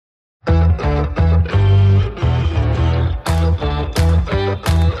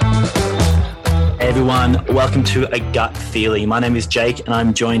everyone. Welcome to A Gut Feeling. My name is Jake and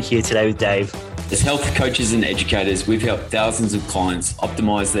I'm joined here today with Dave. As health coaches and educators, we've helped thousands of clients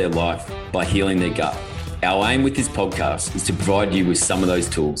optimize their life by healing their gut. Our aim with this podcast is to provide you with some of those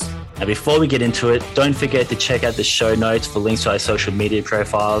tools. Now, before we get into it, don't forget to check out the show notes for links to our social media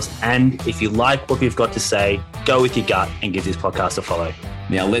profiles. And if you like what we've got to say, go with your gut and give this podcast a follow.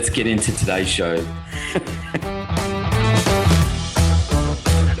 Now let's get into today's show.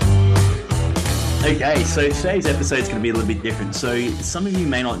 Okay, so today's episode is going to be a little bit different. So some of you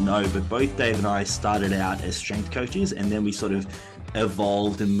may not know, but both Dave and I started out as strength coaches, and then we sort of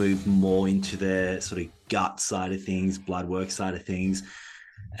evolved and moved more into the sort of gut side of things, blood work side of things.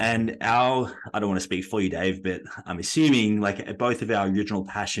 And I don't want to speak for you, Dave, but I'm assuming like both of our original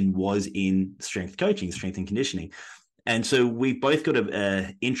passion was in strength coaching, strength and conditioning. And so we both got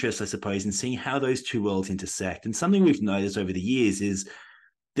an interest, I suppose, in seeing how those two worlds intersect. And something we've noticed over the years is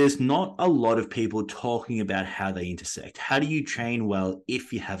there's not a lot of people talking about how they intersect. How do you train well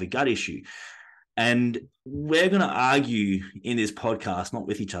if you have a gut issue? And we're going to argue in this podcast, not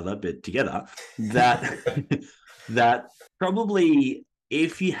with each other, but together, that that probably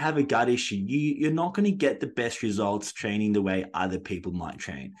if you have a gut issue, you're not going to get the best results training the way other people might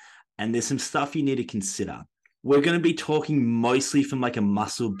train. And there's some stuff you need to consider. We're going to be talking mostly from like a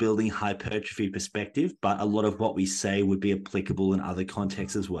muscle building hypertrophy perspective, but a lot of what we say would be applicable in other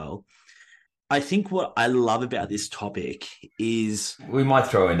contexts as well. I think what I love about this topic is... We might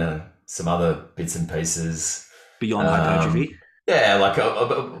throw in some other bits and pieces. Beyond hypertrophy? Yeah, like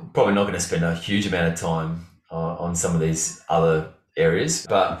I'm probably not going to spend a huge amount of time on some of these other areas,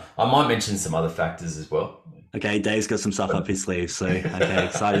 but I might mention some other factors as well. Okay, Dave's got some stuff up his sleeve, so okay,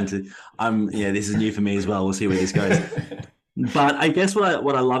 exciting to. This is new for me as well. We'll see where this goes. But I guess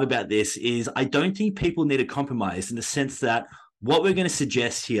what I love about this is I don't think people need to compromise in the sense that what we're going to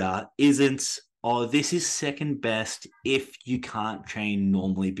suggest here isn't, oh, this is second best if you can't train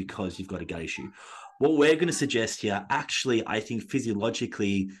normally because you've got a gut issue. What we're going to suggest here, actually, I think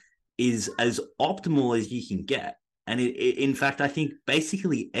physiologically is as optimal as you can get. And in fact, I think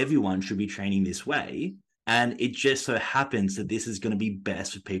basically everyone should be training this way. And it just so happens that this is going to be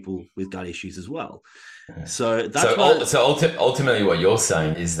best for people with gut issues as well. So that's ultimately what you're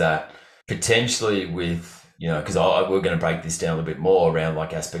saying is that potentially with, because we're going to break this down a little bit more around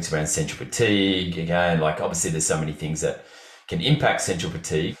like aspects around central fatigue. Again, like obviously there's so many things that can impact central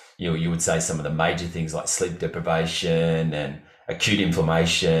fatigue. You would say some of the major things like sleep deprivation and acute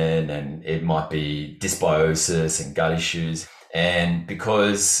inflammation, and it might be dysbiosis and gut issues. And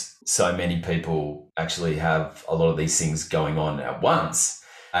because so many people actually have a lot of these things going on at once,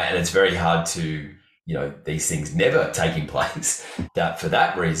 and it's very hard to, these things never taking place, that for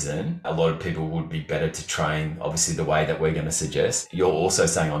that reason, a lot of people would be better to train, obviously, the way that we're going to suggest. You're also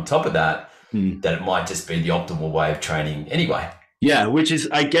saying on top of that, that it might just be the optimal way of training anyway. Yeah, which is,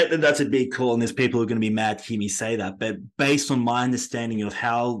 I get that that's a big call and there's people who are going to be mad to hear me say that. But based on my understanding of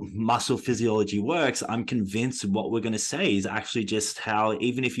how muscle physiology works, I'm convinced what we're going to say is actually just how,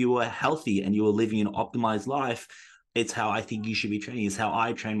 even if you were healthy and you were living an optimized life, it's how I think you should be training. It's how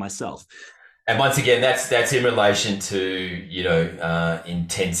I train myself. And once again, that's in relation to,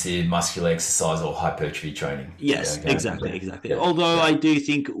 intensive muscular exercise or hypertrophy training. Yes, exactly. Yeah. Although I do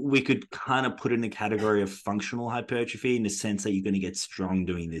think we could kind of put it in the category of functional hypertrophy in the sense that you're going to get strong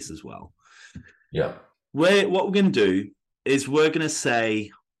doing this as well. Yeah. What we're going to do is we're going to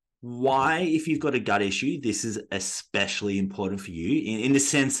say why, if you've got a gut issue, this is especially important for you in the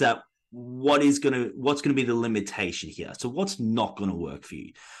sense that what's going to be the limitation here. So what's not going to work for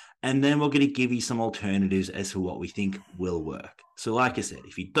you? And then we're going to give you some alternatives as to what we think will work. So like I said,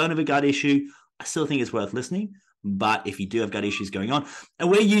 if you don't have a gut issue, I still think it's worth listening. But if you do have gut issues going on,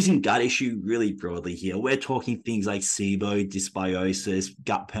 and we're using gut issue really broadly here, we're talking things like SIBO, dysbiosis,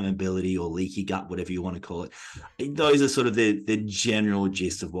 gut permeability, or leaky gut, whatever you want to call it. Those are sort of the general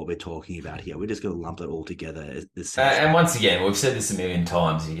gist of what we're talking about here. We're just going to lump it all together. And once again, we've said this a million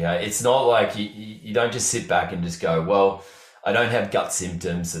times. It's not like you don't just sit back and just go, well, I don't have gut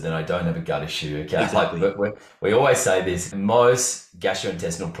symptoms, so then I don't have a gut issue. Okay, exactly. Like we always say this: most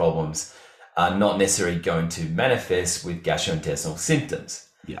gastrointestinal problems are not necessarily going to manifest with gastrointestinal symptoms.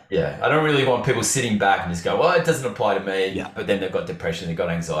 Yeah. I don't really want people sitting back and just go, well, it doesn't apply to me. Yeah. But then they've got depression, they've got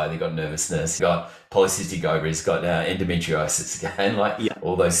anxiety, they've got nervousness, they've got polycystic ovaries, got endometriosis, and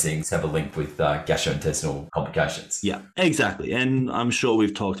all those things have a link with gastrointestinal complications. Yeah, exactly. And I'm sure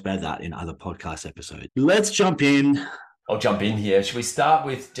we've talked about that in other podcast episodes. Let's jump in. I'll jump in here. Should we start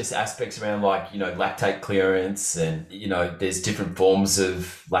with just aspects around lactate clearance and, there's different forms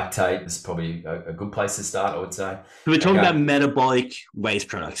of lactate. It's probably a good place to start, I would say. So we're talking about metabolic waste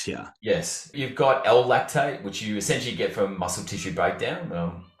products here. Yes. You've got L-lactate, which you essentially get from muscle tissue breakdown.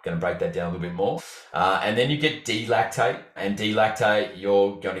 I'm going to break that down a little bit more. And then you get D-lactate, and D-lactate,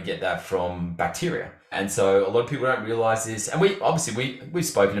 you're going to get that from bacteria. And so a lot of people don't realize this. And we've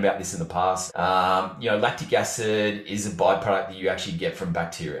spoken about this in the past. Lactic acid is a byproduct that you actually get from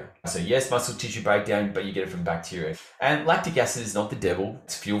bacteria. So yes, muscle tissue breakdown, but you get it from bacteria. And lactic acid is not the devil.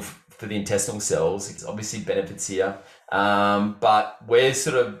 It's fuel for the intestinal cells. It's obviously benefits here. But we're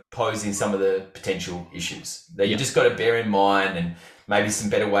sort of posing some of the potential issues that you just got to bear in mind, and maybe some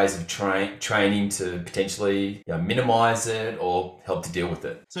better ways of training to potentially minimize it or help to deal with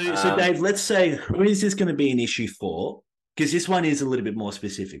it. So Dave, let's say, who is this going to be an issue for? Because this one is a little bit more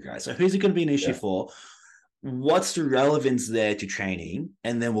specific, right? So who's it going to be an issue for? What's the relevance there to training?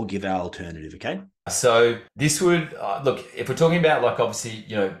 And then we'll give our alternative, okay? So this would, look, if we're talking about obviously,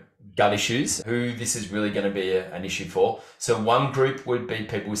 gut issues, who this is really going to be an issue for. So one group would be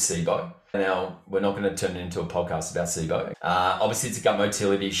people with SIBO. Now, we're not going to turn it into a podcast about SIBO. Obviously, it's a gut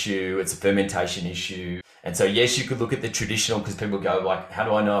motility issue. It's a fermentation issue. And so, yes, you could look at the traditional, because people go how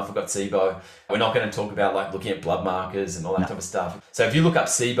do I know if I've got SIBO? We're not going to talk about looking at blood markers and all that type of stuff. So if you look up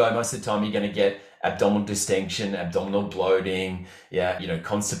SIBO, most of the time you're going to get abdominal distension, abdominal bloating,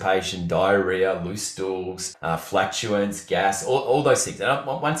 constipation, diarrhea, loose stools, flatulence, gas, all those things. And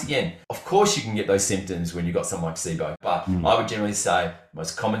once again, of course you can get those symptoms when you've got something like SIBO, but I would generally say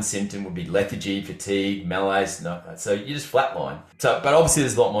most common symptom would be lethargy, fatigue, malaise. So you just flatline. But obviously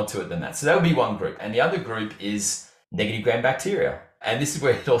there's a lot more to it than that. So that would be one group. And the other group is negative gram bacteria. And this is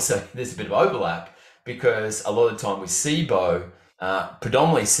where there's a bit of overlap, because a lot of the time with SIBO,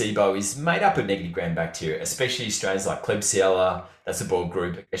 predominantly SIBO is made up of negative gram bacteria, especially strains like Klebsiella, that's a broad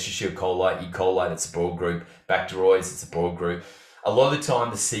group, Escherichia coli, E. coli, that's a broad group, Bacteroides, it's a broad group. A lot of the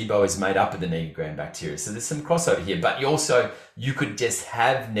time the SIBO is made up of the negative gram bacteria. So there's some crossover here, but you could just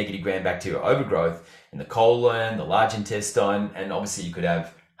have negative gram bacteria overgrowth in the colon, the large intestine, and obviously you could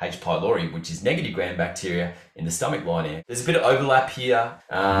have H. pylori, which is negative gram bacteria in the stomach lining. There's a bit of overlap here,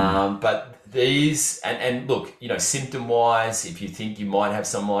 but these, and look, symptom wise, if you think you might have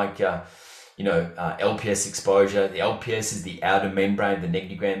some LPS exposure, the LPS is the outer membrane of the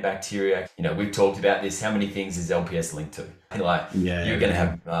negative gram bacteria. We've talked about this. How many things is LPS linked to? You're going to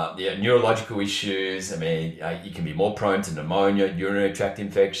have neurological issues. I mean, you can be more prone to pneumonia, urinary tract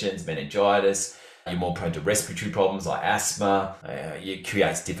infections, meningitis. You're more prone to respiratory problems like asthma. It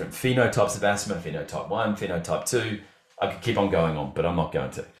creates different phenotypes of asthma, phenotype 1, phenotype 2. I could keep on going on, but I'm not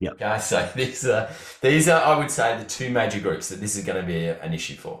going to. Yep. Okay, so these are, I would say, the two major groups that this is going to be an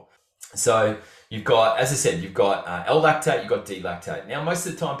issue for. So you've got, as I said, you've got L-lactate, you've got D-lactate. Now, most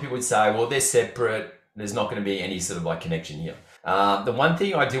of the time people would say, well, they're separate. There's not going to be any sort of connection here. The one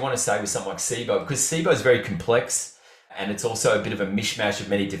thing I do want to say with something like SIBO, because SIBO is very complex, and it's also a bit of a mishmash of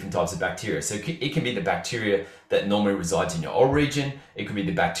many different types of bacteria. So it can be the bacteria that normally resides in your oral region. It could be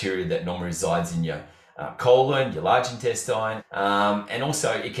the bacteria that normally resides in your colon, your large intestine. And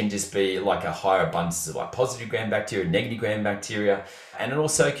also it can just be a higher abundance of positive gram bacteria, negative gram bacteria. And it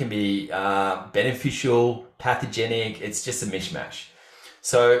also can be beneficial, pathogenic. It's just a mishmash.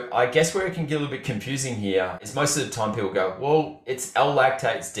 So I guess where it can get a little bit confusing here is most of the time people go, well, it's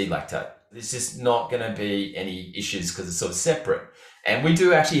L-lactate, it's D-lactate. There's just not going to be any issues because it's sort of separate. And we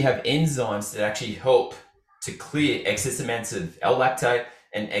do actually have enzymes that actually help to clear excess amounts of L-lactate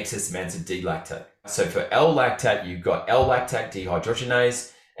and excess amounts of D-lactate. So for L-lactate, you've got L-lactate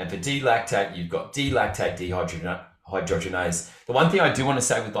dehydrogenase, and for D-lactate, you've got D-lactate dehydrogenase. The one thing I do want to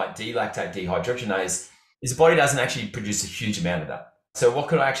say with D-lactate dehydrogenase is the body doesn't actually produce a huge amount of that. So what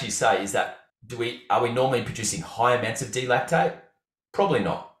could I actually say is that are we normally producing high amounts of D-lactate? Probably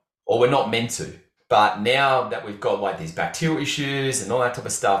not. Or we're not meant to. But now that we've got these bacterial issues and all that type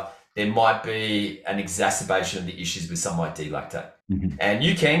of stuff, there might be an exacerbation of the issues with something like D-lactate. Mm-hmm. And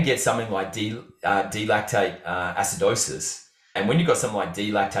you can get something like D-lactate acidosis. And when you've got something like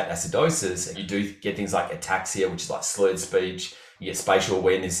D-lactate acidosis, you do get things like ataxia, which is like slurred speech. You get spatial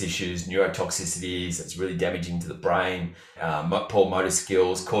awareness issues, neurotoxicities, it's really damaging to the brain, poor motor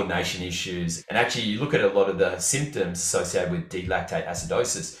skills, coordination issues. And actually, you look at a lot of the symptoms associated with D-lactate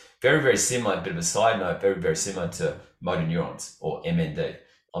acidosis, very, very similar, a bit of a side note, very, very similar to motor neurons or MND.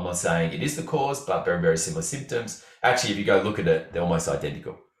 I'm not saying it is the cause, but very, very similar symptoms. Actually, if you go look at it, they're almost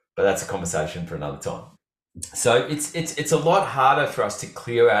identical. But that's a conversation for another time. So it's a lot harder for us to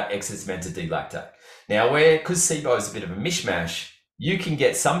clear out excess amounts of D-lactate. Now, because SIBO is a bit of a mishmash, you can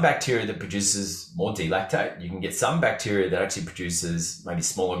get some bacteria that produces more D-lactate. You can get some bacteria that actually produces maybe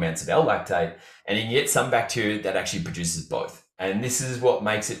smaller amounts of L-lactate, and you can get some bacteria that actually produces both. And this is what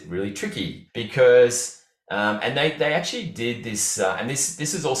makes it really tricky because and they actually did this, and this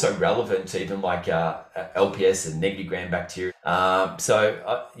is also relevant to even like LPS and negative gram bacteria. I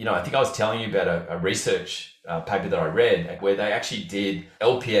think I was telling you about a research paper that I read where they actually did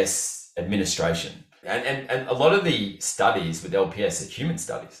LPS administration, and a lot of the studies with LPS are human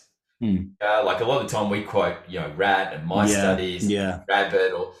studies. Like a lot of the time we quote, rat and mice studies,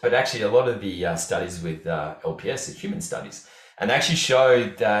 rabbit, but actually a lot of the studies with LPS are human studies, and they actually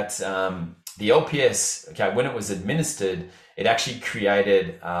showed that. The LPS, when it was administered, it actually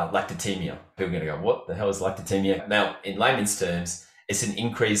created lactatemia. People are going to go, what the hell is lactatemia? Now, in layman's terms, it's an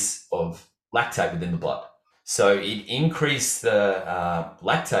increase of lactate within the blood. So it increased the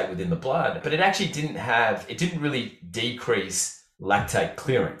lactate within the blood, but it actually didn't really decrease lactate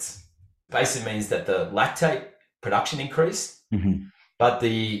clearance. Basically means that the lactate production increased, but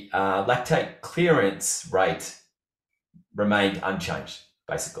the lactate clearance rate remained unchanged,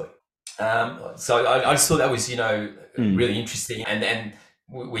 basically. So I just thought that was, really interesting. And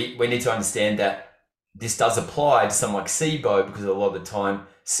we need to understand that this does apply to something like SIBO because a lot of the time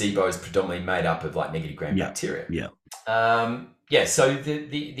SIBO is predominantly made up of like negative gram bacteria. So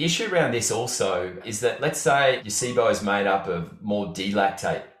the issue around this also is that let's say your SIBO is made up of more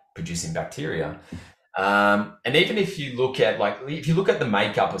D-lactate producing bacteria. And even if you look at the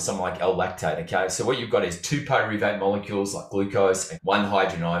makeup of something like L-lactate, okay, so what you've got is 2 pyruvate molecules like glucose and 1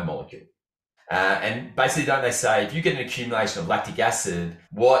 hydrogen ion molecule. And basically, don't they say, if you get an accumulation of lactic acid,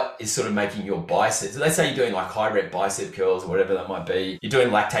 what is sort of making your bicep? So let's say you're doing like high rep bicep curls or whatever that might be. You're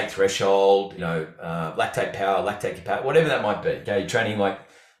doing lactate threshold, lactate power, lactate capacity, whatever that might be. Okay, you're training like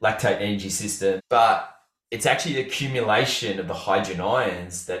lactate energy system, but it's actually the accumulation of the hydrogen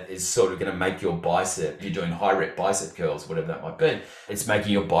ions that is sort of going to make your bicep, if you're doing high rep bicep curls, whatever that might be, it's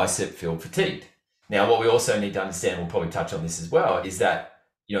making your bicep feel fatigued. Now, what we also need to understand, we'll probably touch on this as well, is that,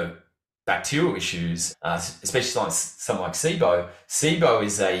 bacterial issues, especially something like SIBO. SIBO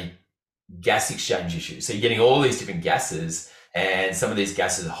is a gas exchange issue. So you're getting all these different gases, and some of these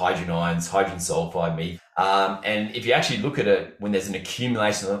gases are hydrogen ions, hydrogen sulfide, methane. And if you actually look at it, when there's an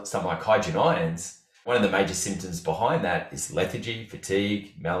accumulation of something like hydrogen ions, one of the major symptoms behind that is lethargy,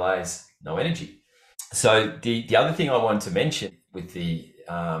 fatigue, malaise, no energy. So the other thing I wanted to mention with the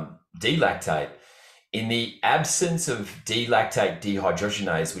D-lactate, in the absence of D-lactate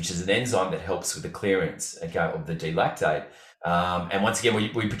dehydrogenase, which is an enzyme that helps with the clearance of the D-lactate, and once again,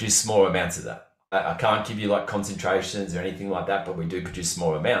 we produce small amounts of that. I can't give you like concentrations or anything like that, but we do produce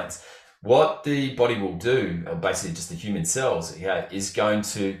small amounts. What the body will do, or basically just the human cells, is going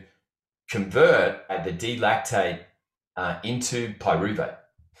to convert the D-lactate into pyruvate.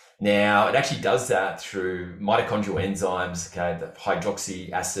 Now, it actually does that through mitochondrial enzymes, the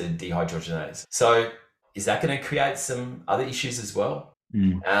hydroxy acid dehydrogenase. So is that going to create some other issues as well?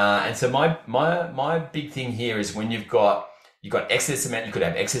 And so my big thing here is when you've got excess amount, you could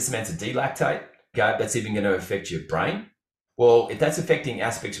have excess amounts of D-lactate, that's even going to affect your brain. Well, if that's affecting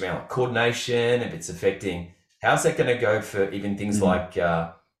aspects around like coordination, if it's affecting, how's that going to go for even things like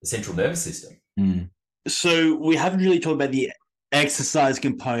the central nervous system? So we haven't really talked about the exercise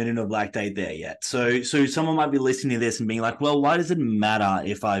component of lactate there yet. So someone might be listening to this and being like, well, why does it matter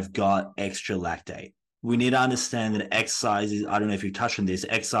if I've got extra lactate? We need to understand that exercise is, I don't know if you touched on this,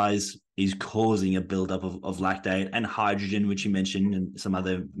 exercise is causing a buildup of lactate and hydrogen, which you mentioned, and some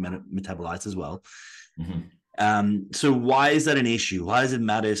other metabolites as well. So why is that an issue? Why does it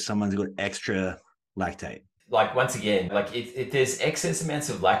matter if someone's got extra lactate? Like, once again, like if there's excess amounts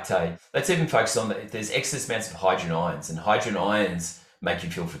of lactate, let's even focus on if there's excess amounts of hydrogen ions, and hydrogen ions make you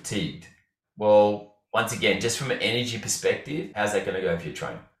feel fatigued. Well, once again, just from an energy perspective, how's that going to go for your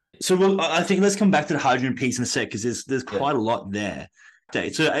training? So I think let's come back to the hydrogen piece in a sec, because there's quite a lot there.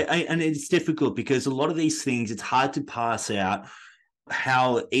 So and it's difficult because a lot of these things, it's hard to parse out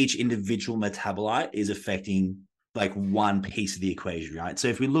how each individual metabolite is affecting like one piece of the equation, right? So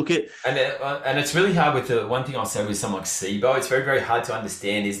if we look at and it's really hard with the one thing I'll say with something like SIBO, it's very, very hard to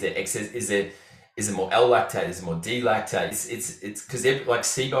understand. Is there excess? Is it more L-lactate? Is it more D-lactate? It's because like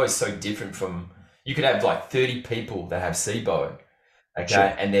SIBO is so different from, you could have like 30 people that have SIBO, okay,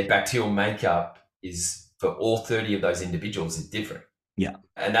 sure, and their bacterial makeup is for all 30 of those individuals is different. Yeah.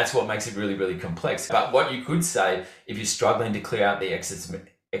 And that's what makes it really, really complex. But what you could say, if you're struggling to clear out the excess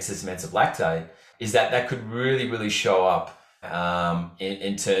amounts of lactate, is that could really, really show up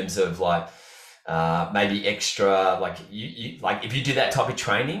in terms of like maybe extra, like you like if you do that type of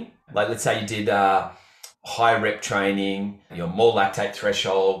training, like let's say you did high rep training, more lactate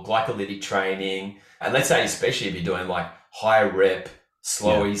threshold, glycolytic training. And let's say, especially if you're doing like high rep,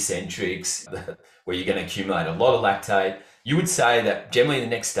 slow eccentrics, where you're going to accumulate a lot of lactate, you would say that generally the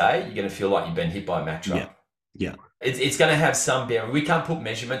next day, you're going to feel like you've been hit by a Mack truck. Yeah. It's going to have some bearing. We can't put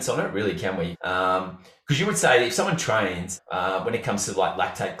measurements on it, really, can we? Because you would say if someone trains, when it comes to like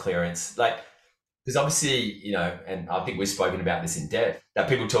lactate clearance, like, because obviously, and I think we've spoken about this in depth, that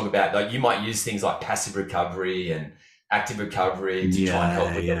people talk about, like, you might use things like passive recovery and active recovery to try and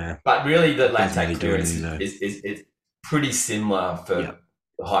help with it. But really, the lactate clearance is pretty similar for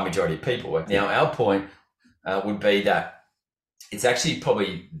the high majority of people. Now, our point would be that it's actually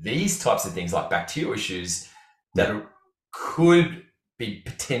probably these types of things like bacterial issues that could be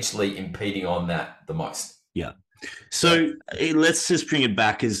potentially impeding on that the most. Yeah. So let's just bring it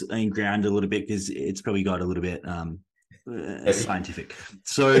back and ground a little bit, because it's probably got a little bit scientific.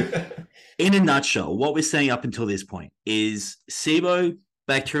 So in a nutshell, what we're saying up until this point is SIBO,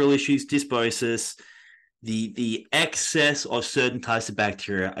 bacterial issues, dysbiosis, the excess of certain types of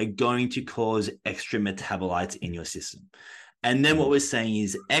bacteria are going to cause extra metabolites in your system. And then what we're saying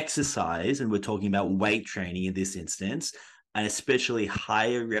is exercise, and we're talking about weight training in this instance, and especially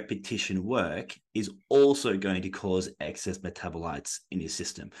higher repetition work, is also going to cause excess metabolites in your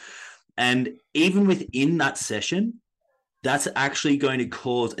system. And even within that session, that's actually going to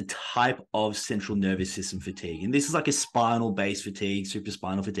cause a type of central nervous system fatigue. And this is like a spinal-based fatigue,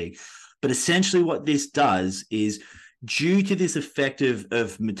 supraspinal fatigue. But essentially what this does is, due to this effect of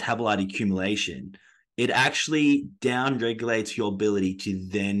metabolite accumulation, it actually down-regulates your ability to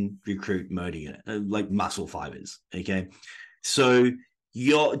then recruit motor unit, like muscle fibers, okay? So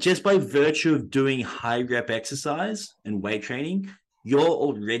you're, just by virtue of doing high rep exercise and weight training, you're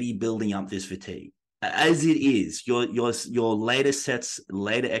already building up this fatigue. As it is, your later sets,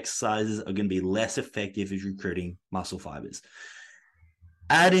 later exercises are going to be less effective at recruiting muscle fibers.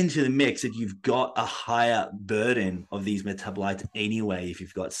 Add into the mix that you've got a higher burden of these metabolites anyway, if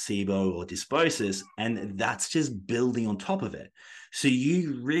you've got SIBO or dysbiosis, and that's just building on top of it. So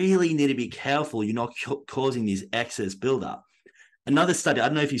you really need to be careful you're not causing these excess buildup. Another study, I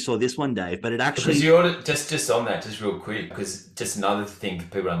don't know if you saw this one, Dave, but it actually... Because you ought to, just on that, just real quick, because just another thing for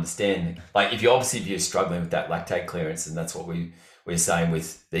people to understand, like if you're struggling with that lactate clearance, and that's what we're saying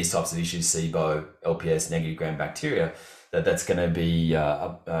with these types of issues, SIBO, LPS, negative gram bacteria, that's going to be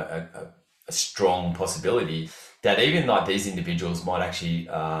a strong possibility that even like these individuals might actually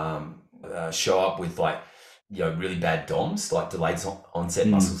show up with like, really bad DOMS, like delayed onset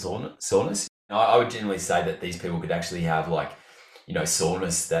muscle soreness. I would generally say that these people could actually have like,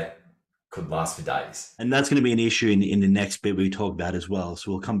 soreness that could last for days. And that's going to be an issue in the next bit we talk about as well.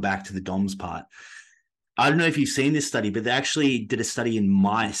 So we'll come back to the DOMS part. I don't know if you've seen this study, but they actually did a study in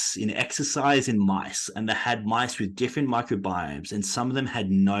mice, in exercise in mice, and they had mice with different microbiomes, and some of them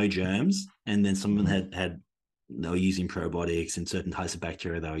had no germs, and then some of them they were using probiotics and certain types of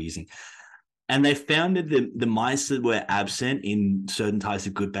bacteria they were using. And they found that the mice that were absent in certain types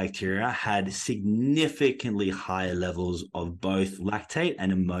of good bacteria had significantly higher levels of both lactate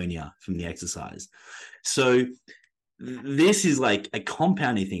and ammonia from the exercise. So this is like a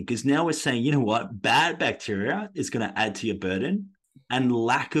compounding thing, because now we're saying, you know what, bad bacteria is going to add to your burden, and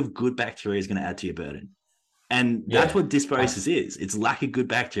lack of good bacteria is going to add to your burden. And that's what dysbiosis is. It's lack of good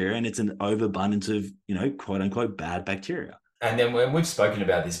bacteria, and it's an overabundance of, quote unquote, bad bacteria. And then when we've spoken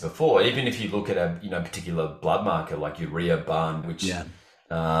about this before, even if you look at a particular blood marker like urea BUN, which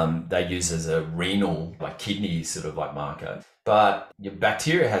they use as a renal, like kidney sort of like marker, but your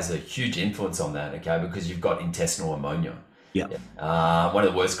bacteria has a huge influence on that, okay, because you've got intestinal ammonia. One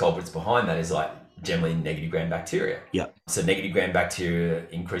of the worst culprits behind that is like generally negative gram bacteria. So negative gram bacteria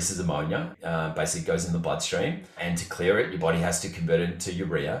increases ammonia, basically goes in the bloodstream, and to clear it, your body has to convert it into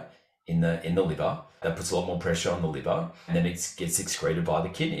urea in the liver. That puts a lot more pressure on the liver, and then it gets excreted by the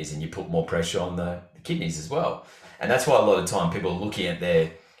kidneys, and you put more pressure on the kidneys as well. And that's why a lot of the time people are looking at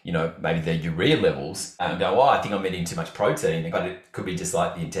their, maybe their urea levels and go, oh, I think I'm eating too much protein, but it could be just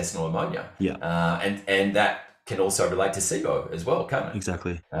like the intestinal ammonia. And that can also relate to SIBO as well, can't it?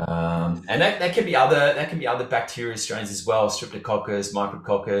 Exactly. And that can be other bacteria strains as well, Streptococcus,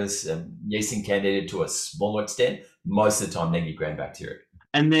 Micrococcus, Yeast Candida to a smaller extent. Most of the time, negative gram bacteria.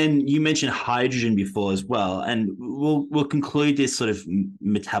 And then you mentioned hydrogen before as well, and we'll conclude this sort of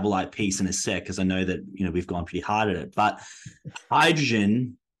metabolite piece in a sec, because I know that we've gone pretty hard at it. But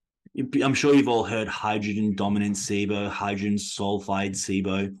hydrogen, I'm sure you've all heard hydrogen dominant SIBO, hydrogen sulfide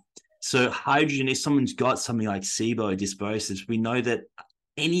SIBO. So hydrogen, if someone's got something like SIBO or dysbiosis, we know that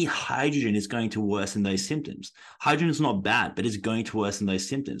any hydrogen is going to worsen those symptoms. Hydrogen is not bad, but it's going to worsen those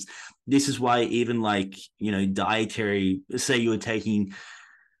symptoms. This is why even like, dietary, say you were taking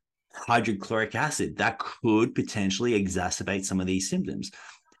hydrochloric acid, that could potentially exacerbate some of these symptoms.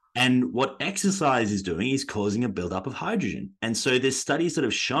 And what exercise is doing is causing a buildup of hydrogen. And so there's studies that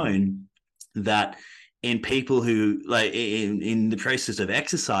have shown that in people who, like in the process of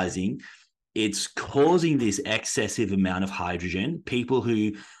exercising, it's causing this excessive amount of hydrogen. People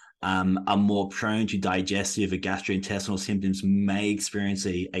who are more prone to digestive or gastrointestinal symptoms may experience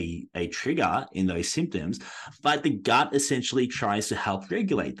a trigger in those symptoms, but the gut essentially tries to help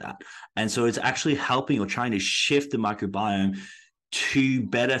regulate that. And so it's actually helping or trying to shift the microbiome to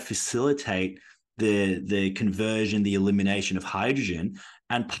better facilitate the conversion, the elimination of hydrogen.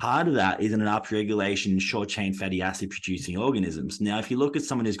 And part of that is an upregulation in short-chain fatty acid producing organisms. Now, if you look at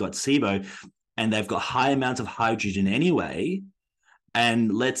someone who's got SIBO and they've got high amounts of hydrogen anyway,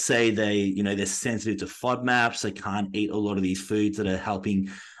 and let's say they're sensitive to FODMAPs, they can't eat a lot of these foods that are helping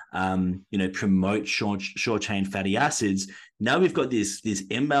promote short-chain fatty acids. Now we've got this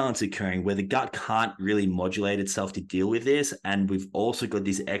imbalance occurring where the gut can't really modulate itself to deal with this. And we've also got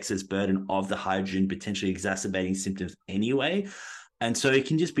this excess burden of the hydrogen potentially exacerbating symptoms anyway. And so it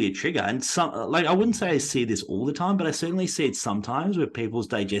can just be a trigger. And I wouldn't say I see this all the time, but I certainly see it sometimes where people's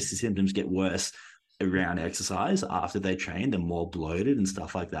digestive symptoms get worse around exercise after they train. They're more bloated and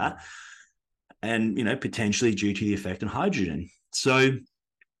stuff like that. And, potentially due to the effect on hydrogen. So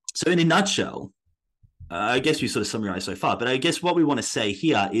in a nutshell, I guess we sort of summarized so far, but I guess what we want to say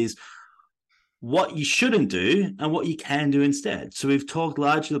here is what you shouldn't do and what you can do instead. So we've talked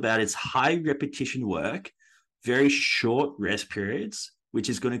largely about its high repetition work, very short rest periods, which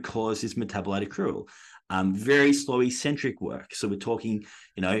is going to cause this metabolite accrual. Very slow eccentric work. So we're talking,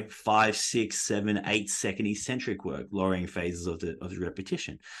 5, 6, 7, 8 second eccentric work, lowering phases of the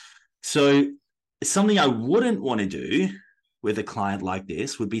repetition. So something I wouldn't want to do with a client like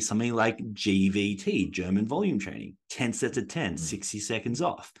this would be something like GVT, German volume training, 10 sets of 10, 60 seconds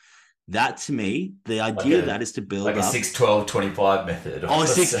off. That to me, the idea of that is to build like a 6-12-25 method. Oh,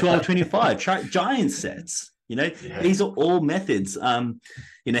 6-12-25, giant sets. These are all methods.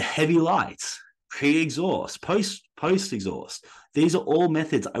 Heavy lights, pre-exhaust, post-exhaust. These are all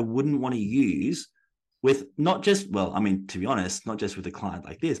methods I wouldn't want to use with not just, to be honest, not just with a client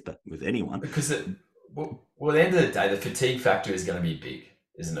like this, but with anyone. Because at the end of the day, the fatigue factor is going to be big,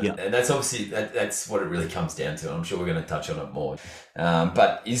 isn't it? Yeah. And that's obviously, that's what it really comes down to. I'm sure we're going to touch on it more.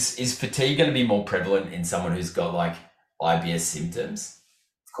 But is fatigue going to be more prevalent in someone who's got like IBS symptoms?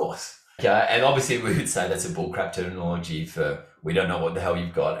 Of course. Okay. And obviously we would say that's a bullcrap terminology for we don't know what the hell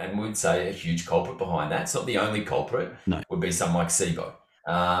you've got. And we'd say a huge culprit behind that. It's not the only culprit. No. Would be something like SIBO.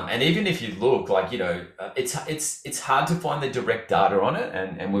 And even if you look like, it's hard to find the direct data on it.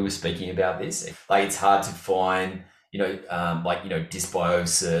 And we were speaking about this, like it's hard to find,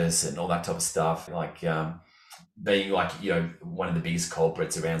 dysbiosis and all that type of stuff, being one of the biggest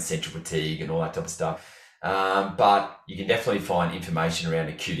culprits around central fatigue and all that type of stuff. But you can definitely find information around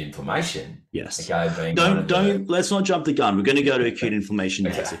acute inflammation. Yes. Okay. Let's not jump the gun. We're going to go to acute inflammation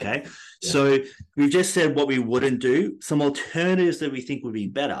next. Okay. Yeah. So we've just said what we wouldn't do. Some alternatives that we think would be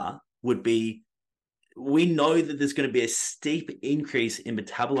better would be, we know that there's going to be a steep increase in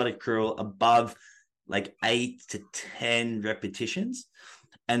metabolitic accrual above like 8 to 10 repetitions.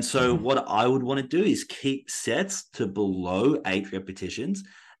 And so what I would want to do is keep sets to below 8 repetitions.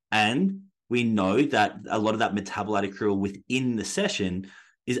 And we know that a lot of that metabolite accrual within the session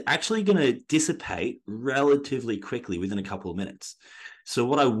is actually going to dissipate relatively quickly within a couple of minutes. So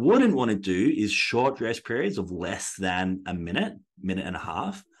what I wouldn't want to do is short rest periods of less than a minute and a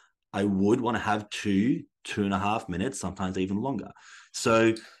half. I would want to have 2.5 minutes, sometimes even longer.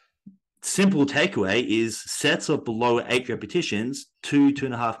 So simple takeaway is sets of below 8 repetitions,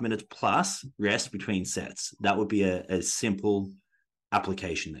 2.5 minutes plus rest between sets. That would be a simple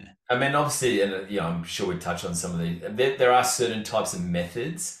application there. I mean, obviously, and I'm sure we touched on some of these. There are certain types of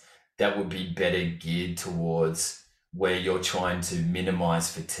methods that would be better geared towards where you're trying to minimize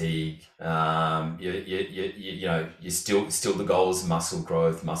fatigue. You still the goal is muscle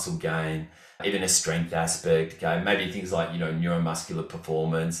growth, muscle gain, even a strength aspect. Okay, maybe things like neuromuscular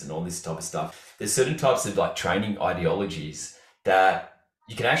performance and all this type of stuff. There's certain types of like training ideologies that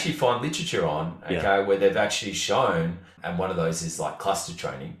you can actually find literature on. Okay, where they've actually shown, and one of those is like cluster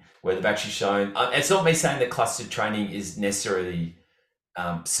training, where they've actually shown. It's not me saying that clustered training is necessarily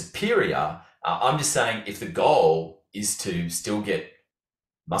superior. I'm just saying if the goal is to still get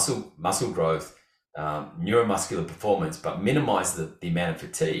muscle growth, neuromuscular performance, but minimize the amount of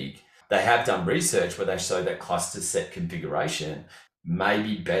fatigue. They have done research where they show that cluster set configuration may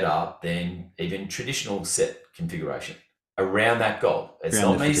be better than even traditional set configuration around that goal. It's Around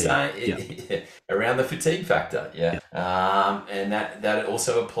not the me fatigue. saying around the fatigue factor. Yeah. And that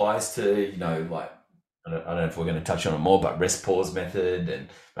also applies to, like, I don't know if we're going to touch on it more, but rest pause method, and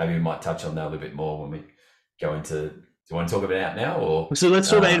maybe we might touch on that a little bit more when we go into, do you want to talk about it now or? So let's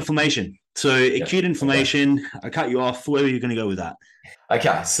talk about inflammation. So acute inflammation, okay. I cut you off. Where are you going to go with that?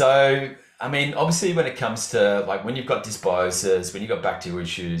 Okay. So, I mean, obviously when it comes to like when you've got dysbiosis, when you've got bacterial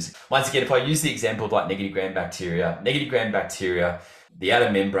issues, once again, if I use the example of like negative gram bacteria, the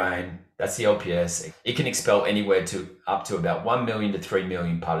outer membrane, that's the LPS, it can expel anywhere to up to about 1 million to 3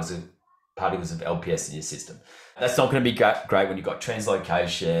 million particles of LPS in your system. That's not going to be great when you've got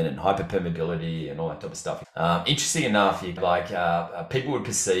translocation and hyperpermeability and all that type of stuff. Interesting enough, people would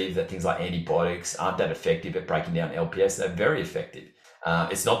perceive that things like antibiotics aren't that effective at breaking down LPS. They're very effective.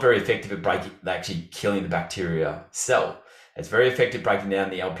 It's not very effective at actually killing the bacteria cell. It's very effective breaking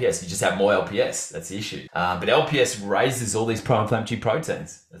down the LPS. You just have more LPS. That's the issue. But LPS raises all these pro-inflammatory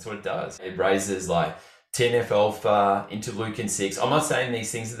proteins. That's what it does. It raises like TNF-alpha, interleukin-6. I'm not saying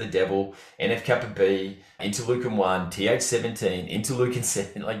these things are the devil. NF-kappa B, interleukin-1, TH17,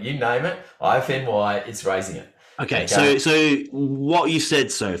 interleukin-7, like you name it, IFNY, it's raising it. Okay. So what you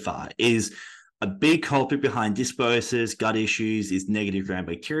said so far is a big culprit behind dysbiosis, gut issues is negative gram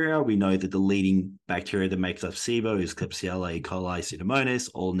bacteria. We know that the leading bacteria that makes up SIBO is Klebsiella, E. coli, Pseudomonas,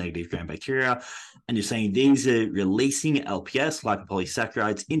 all negative gram bacteria. And you're saying these are releasing LPS,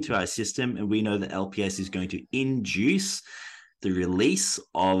 lipopolysaccharides, into our system. And we know that LPS is going to induce the release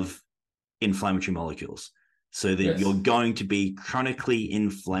of inflammatory molecules so that you're going to be chronically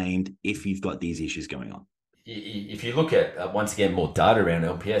inflamed if you've got these issues going on. If you look at, once again, more data around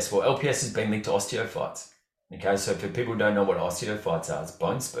LPS, well, LPS has been linked to osteophytes. Okay, so for people who don't know what osteophytes are, it's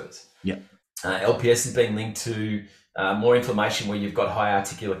bone spurs. Yeah. LPS has been linked to more inflammation where you've got high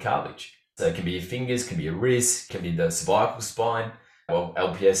articular cartilage. So it can be your fingers, can be your wrists, can be the cervical spine. Well,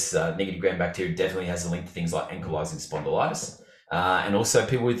 LPS, negative gram bacteria, definitely has a link to things like ankylosing spondylitis. And also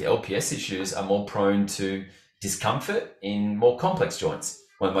people with LPS issues are more prone to discomfort in more complex joints.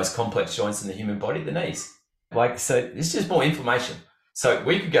 One of the most complex joints in the human body, the knees. So it's just more inflammation. So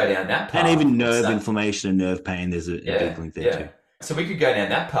we could go down that path. And even nerve inflammation and nerve pain, there's a big link there too. So we could go down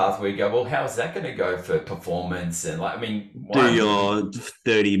that path where you go, well, how is that going to go for performance? And do your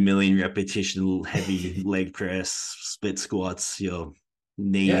 30 million repetition heavy leg press, split squats, your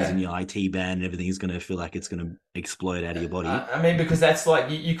knees and your IT band and everything is going to feel like it's going to explode out of your body. Because that's like,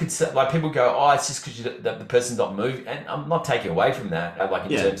 you could say, like people go, oh, it's just because the person's not moving. And I'm not taking away from that. Like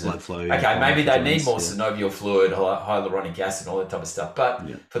in terms blood of, flow, okay, maybe they need more synovial fluid, hyaluronic acid, all that type of stuff. But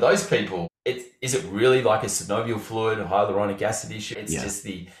for those people, is it really like a synovial fluid, hyaluronic acid issue? It's just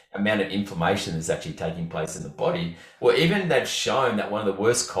the amount of inflammation that's actually taking place in the body. Well, even they've shown that one of the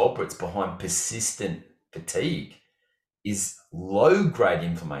worst culprits behind persistent fatigue is low-grade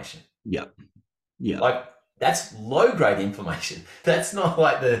inflammation. Yeah. Like that's low-grade inflammation. That's not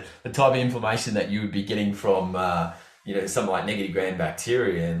like the type of inflammation that you would be getting from, something like negative gram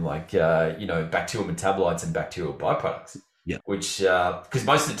bacteria and bacterial metabolites and bacterial byproducts. Yeah. Which, because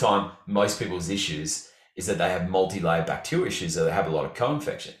most of the time, most people's issues is that they have multi-layer bacterial issues, so they have a lot of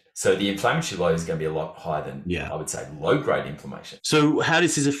co-infection. So the inflammatory load is going to be a lot higher than, I would say, low-grade inflammation. So how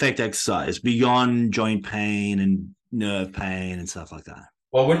does this affect exercise beyond joint pain and nerve pain and stuff like that?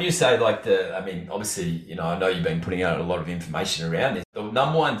 Well, when you say obviously, I know you've been putting out a lot of information around this. The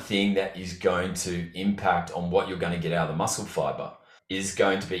number one thing that is going to impact on what you're going to get out of the muscle fiber is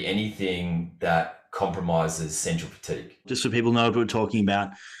going to be anything that compromises central fatigue. Just so people know what we're talking about,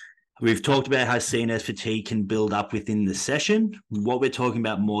 we've talked about how CNS fatigue can build up within the session. What we're talking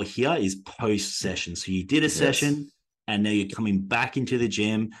about more here is post-session. So you did a session and now you're coming back into the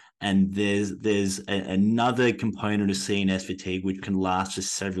gym and there's another component of CNS fatigue which can last for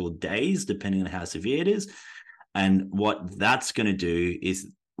several days depending on how severe it is. And what that's going to do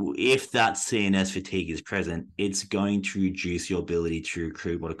is, if that CNS fatigue is present, it's going to reduce your ability to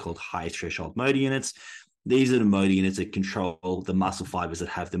recruit what are called high threshold motor units. These are the motor units that control the muscle fibers that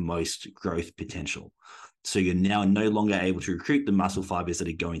have the most growth potential. So you're now no longer able to recruit the muscle fibers that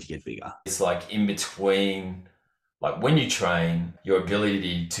are going to get bigger. It's like in between, like when you train, your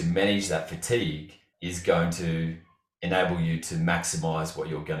ability to manage that fatigue is going to enable you to maximize what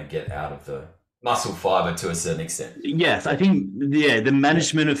you're going to get out of the muscle fiber to a certain extent. Yes, I think, the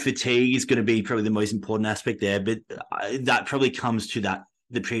management of fatigue is going to be probably the most important aspect there, but that probably comes to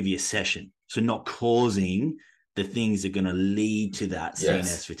the previous session. So not causing the things that are going to lead to that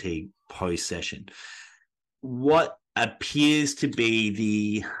CNS fatigue post-session. What appears to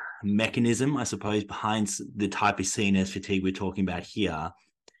be mechanism, I suppose, behind the type of CNS fatigue we're talking about here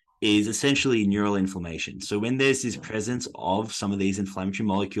is essentially neural inflammation. So when there's this presence of some of these inflammatory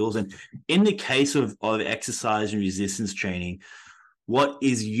molecules, and in the case of exercise and resistance training, what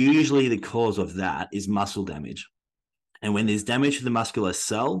is usually the cause of that is muscle damage. And when there's damage to the muscular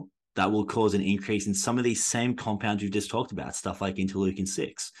cell, that will cause an increase in some of these same compounds we've just talked about, stuff like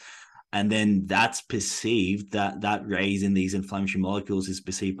interleukin-6. And then that's perceived, that raise in these inflammatory molecules is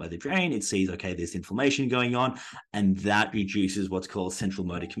perceived by the brain. It sees, okay, there's inflammation going on, and that reduces what's called central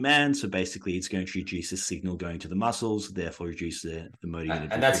motor command. So basically, it's going to reduce the signal going to the muscles, therefore reduce the motor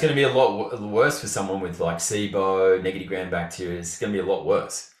unit. And that's going to be a lot worse for someone with like SIBO, negative gram bacteria. It's going to be a lot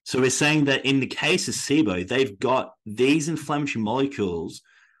worse. So we're saying that in the case of SIBO, they've got these inflammatory molecules,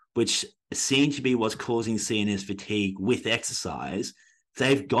 which seem to be what's causing CNS fatigue with exercise.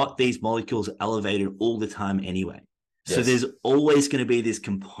 They've got these molecules elevated all the time anyway. Yes. So there's always going to be this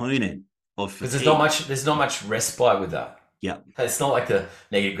component of fatigue. Because there's not much respite with that. Yeah. It's not like the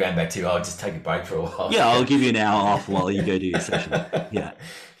negative gram bacteria, I'll just take a break for a while. Yeah, I'll give you an hour off while you go do your session. Yeah.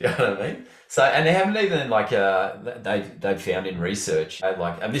 You know what I mean? So, and they haven't even they've found in research,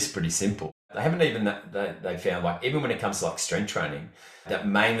 and this is pretty simple. They haven't even, they found like, even when it comes to like strength training, that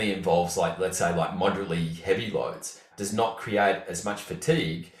mainly involves like, let's say like moderately heavy loads, does not create as much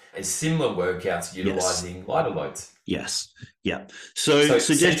fatigue as similar workouts utilizing lighter loads. Yes. Yeah. So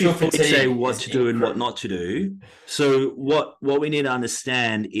just before we say what to do and what not to do, so what we need to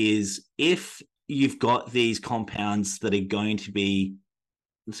understand is if you've got these compounds that are going to be,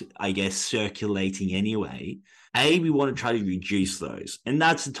 I guess, circulating anyway, we want to try to reduce those. And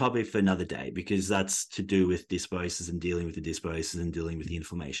that's a topic for another day, because that's to do with dysbiosis and dealing with the dysbiosis and dealing with the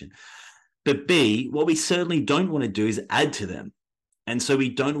inflammation. But B, what we certainly don't want to do is add to them. And so we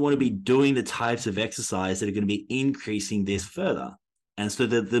don't want to be doing the types of exercise that are going to be increasing this further. And so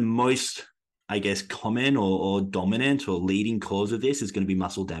the most, I guess, common or dominant or leading cause of this is going to be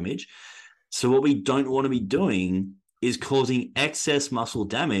muscle damage. So what we don't want to be doing is causing excess muscle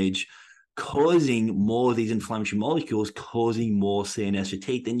damage, causing more of these inflammatory molecules, causing more CNS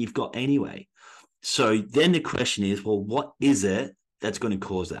fatigue than you've got anyway. So then the question is, well, what is it that's going to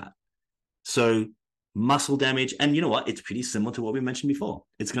cause that? So muscle damage, and you know what? It's pretty similar to what we mentioned before.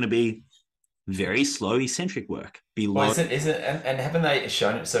 It's going to be very slow eccentric work. And haven't they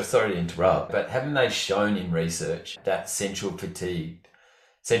shown it? So sorry to interrupt, but haven't they shown in research that central fatigue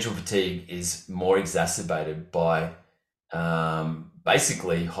is more exacerbated by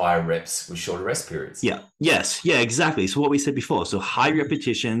basically higher reps with shorter rest periods? Yeah. Yes. Yeah, exactly. So what we said before, so high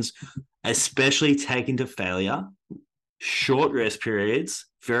repetitions, especially taken to failure, short rest periods,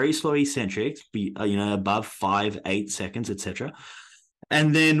 very slow eccentric, above 5-8 seconds, etc.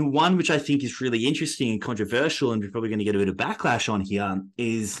 And then one which I think is really interesting and controversial, and we're probably going to get a bit of backlash on here,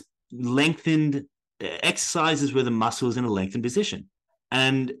 is lengthened exercises where the muscle is in a lengthened position.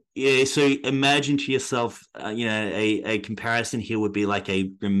 And so imagine to yourself, a comparison here would be like a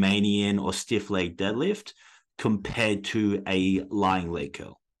Romanian or stiff leg deadlift compared to a lying leg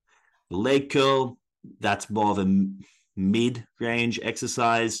curl. The leg curl, that's more of a mid-range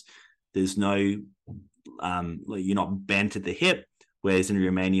exercise. There's no, you're not bent at the hip, whereas in a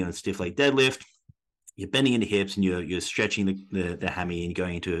Romanian or stiff leg deadlift, you're bending in the hips and you're stretching the hammy and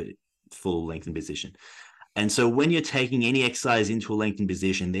going into a full lengthened position. And so when you're taking any exercise into a lengthened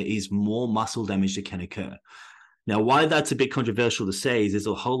position, there is more muscle damage that can occur. Now, why that's a bit controversial to say is there's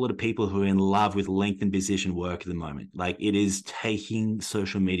a whole lot of people who are in love with lengthened position work at the moment. Like, it is taking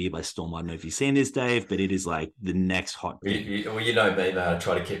social media by storm. I don't know if you've seen this, Dave, but it is like the next hot thing. Well, you know me, man. I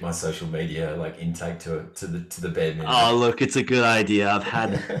try to keep my social media intake to the bare minimum. Oh, look, it's a good idea.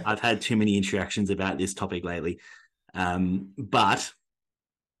 I've had too many interactions about this topic lately, but.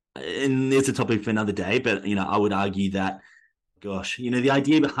 And it's a topic for another day, but, I would argue that, the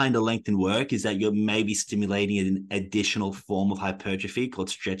idea behind a lengthened work is that you're maybe stimulating an additional form of hypertrophy called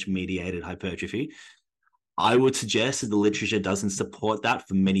stretch-mediated hypertrophy. I would suggest that the literature doesn't support that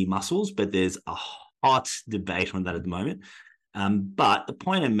for many muscles, but there's a hot debate on that at the moment. But the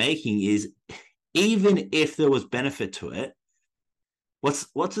point I'm making is, even if there was benefit to it,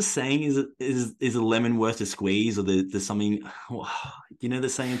 What's the saying? Is a lemon worth a squeeze, or there's something? Do you know the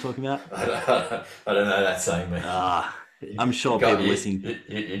saying I'm talking about? I don't know that saying, man. I'm sure people listening.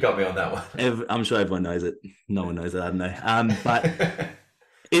 You got me on that one. I'm sure everyone knows it. No one knows it. I don't know. But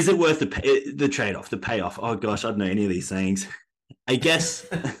is it worth the trade-off, the payoff? Oh gosh, I don't know any of these sayings. I guess.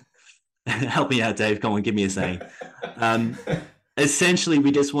 Help me out, Dave. Come on, give me a saying. Essentially,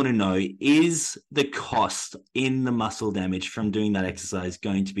 we just want to know, is the cost in the muscle damage from doing that exercise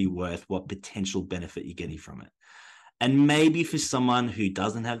going to be worth what potential benefit you're getting from it? And maybe for someone who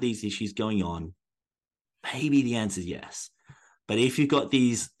doesn't have these issues going on, maybe the answer is yes. But if you've got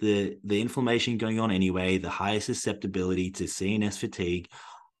the inflammation going on anyway, the higher susceptibility to CNS fatigue,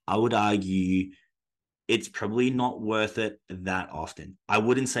 I would argue it's probably not worth it that often. I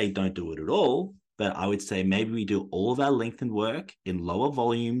wouldn't say don't do it at all, but I would say maybe we do all of our lengthened work in lower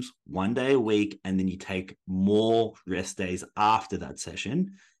volumes, 1 day a week, and then you take more rest days after that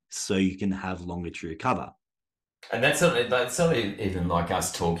session so you can have longer to recover. And that's not even like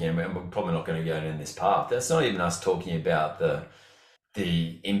us talking, and we're probably not going to go down this path. That's not even us talking about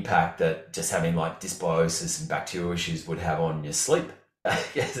the impact that just having like dysbiosis and bacterial issues would have on your sleep.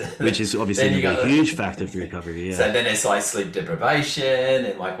 Which is obviously a huge factor for recovery. Yeah. So then it's like sleep deprivation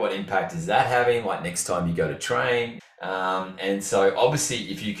and like what impact is that having like next time you go to train. And so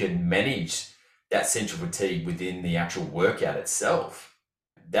obviously if you can manage that central fatigue within the actual workout itself,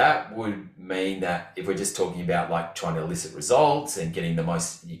 that would mean that if we're just talking about like trying to elicit results and getting the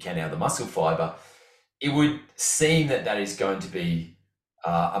most you can out of the muscle fiber, it would seem that that is going to be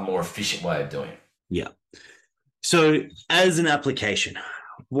a more efficient way of doing it. Yeah. So as an application,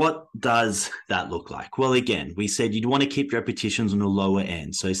 what does that look like? Well, again, we said you'd want to keep repetitions on the lower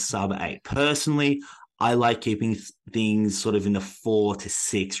end. So sub 8. Personally, I like keeping things sort of in the 4 to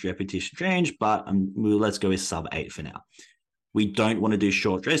 6 repetition range, but let's go with sub 8 for now. We don't want to do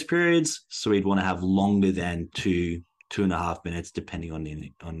short rest periods, so we'd want to have longer than 2.5 minutes, depending on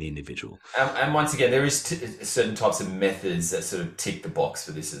the individual. And once again, there is certain types of methods that sort of tick the box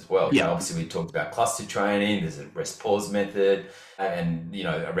for this as well. Yeah. So obviously, we talked about cluster training. There's a rest pause method, and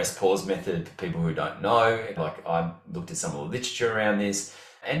a rest pause method for people who don't know. Like I looked at some of the literature around this,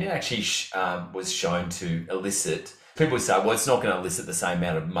 and it actually was shown to elicit. People would say, well, it's not going to elicit the same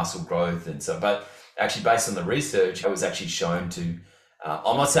amount of muscle growth, and so, but actually, based on the research, it was actually shown to.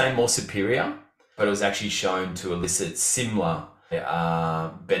 I'm not saying more superior, but it was actually shown to elicit similar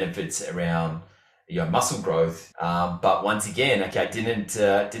benefits around muscle growth. But once again,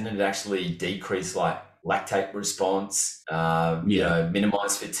 didn't actually decrease like lactate response,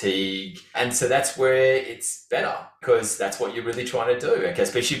 minimize fatigue. And so that's where it's better because that's what you're really trying to do. Okay,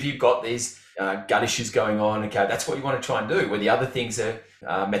 especially if you've got these gut issues going on. Okay, that's what you want to try and do. Where the other things are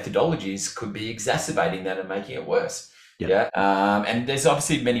methodologies could be exacerbating that and making it worse. Yeah. And there's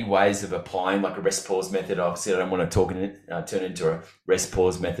obviously many ways of applying like a rest pause method. Obviously, I don't want to turn into a rest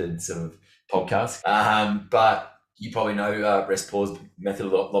pause method sort of podcast. But you probably know rest pause method a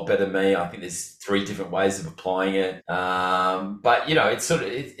lot better than me. I think there's 3 different ways of applying it. But it's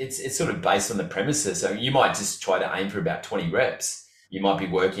sort of based on the premises. So you might just try to aim for about 20 reps. You might be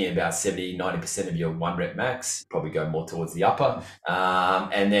working about 70-90% of your 1 rep max, probably go more towards the upper.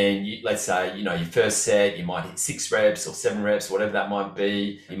 And then let's say, your first set, you might hit 6 reps or 7 reps, whatever that might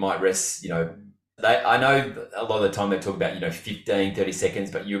be. You might rest, I know a lot of the time they talk about, 15, 30 seconds,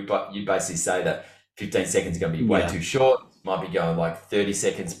 but you basically say that 15 seconds is going to be way too short. Might be going like 30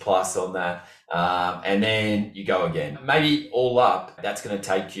 seconds plus on that. And then you go again. Maybe all up, that's going to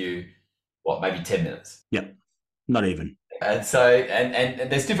take you, maybe 10 minutes. Yep. Not even. And so,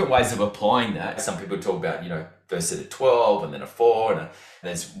 and there's different ways of applying that. Some people talk about, first set at 12 and then a 4. And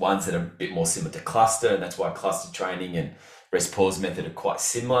there's ones that are a bit more similar to cluster. And that's why cluster training and rest pause method are quite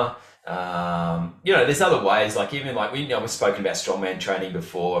similar. There's other ways, like even like we've spoken about strongman training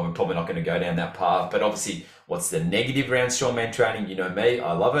before, and we're probably not going to go down that path. But obviously, what's the negative around strongman training? You know me,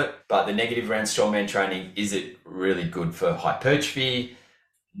 I love it. But the negative around strongman training, is it really good for hypertrophy?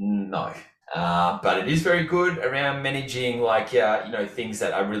 No. But it is very good around managing things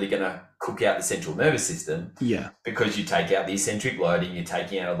that are really going to cook out the central nervous system. Yeah. Because you take out the eccentric loading, you're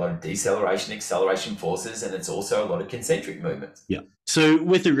taking out a lot of deceleration, acceleration forces, and it's also a lot of concentric movements. Yeah. So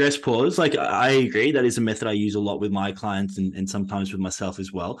with the rest pause, I agree, that is a method I use a lot with my clients and sometimes with myself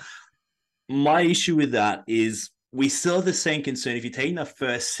as well. My issue with that is we still have the same concern. If you're taking the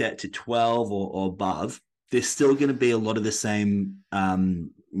first set to 12 or above, there's still going to be a lot of the same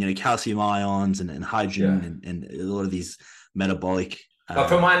calcium ions and hydrogen and a lot of these metabolic. But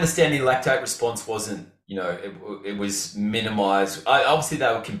from my understanding, lactate response wasn't, it was minimized. Obviously,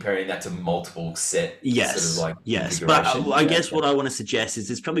 they were comparing that to multiple set. Yes, sort of yes. But I guess what I want to suggest is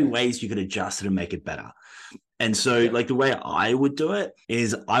there's probably ways you could adjust it and make it better. And so the way I would do it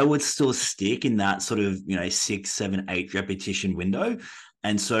is I would still stick in that sort of, 6, 7, 8 repetition window.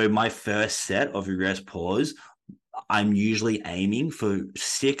 And so my first set of a rest pause, I'm usually aiming for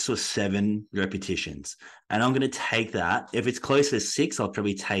 6 or 7 repetitions. And I'm going to take that. If it's closer to 6, I'll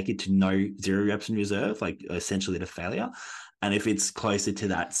probably take it to 0 reps in reserve, like essentially to failure. And if it's closer to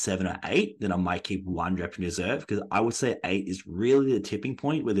that 7 or 8, then I might keep 1 rep in reserve, because I would say 8 is really the tipping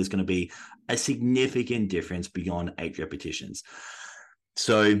point where there's going to be a significant difference beyond 8 repetitions.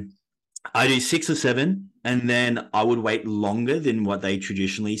 So I do 6 or 7, and then I would wait longer than what they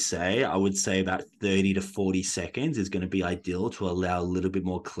traditionally say. I would say about 30 to 40 seconds is going to be ideal to allow a little bit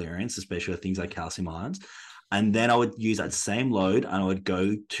more clearance, especially with things like calcium ions. And then I would use that same load and I would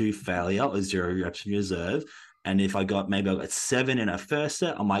go to failure or 0 reps in reserve. And if I got 7 in a first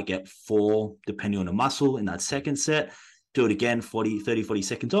set, I might get 4, depending on the muscle, in that second set. Do it again, 30, 40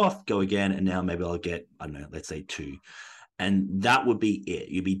 seconds off, go again. And now maybe I'll get, I don't know, let's say 2. And that would be it.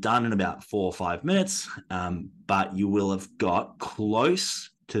 You'd be done in about 4 or 5 minutes, but you will have got close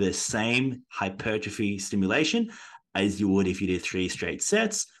to the same hypertrophy stimulation as you would if you did 3 straight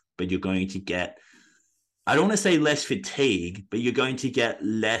sets, but you're going to get, I don't want to say less fatigue, but you're going to get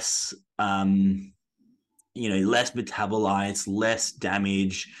less, less metabolites, less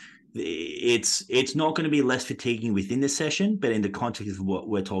damage. It's not going to be less fatiguing within the session, but in the context of what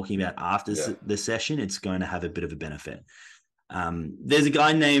we're talking about after the session, it's going to have a bit of a benefit. There's a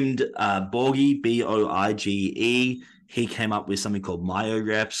guy named Borge, Boige. He came up with something called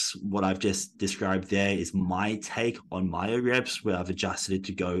myoreps. What I've just described there is my take on myoreps, where I've adjusted it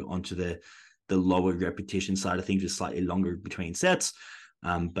to go onto the lower repetition side of things, with slightly longer between sets.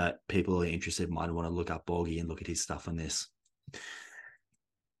 But people who are interested might want to look up Borge and look at his stuff on this.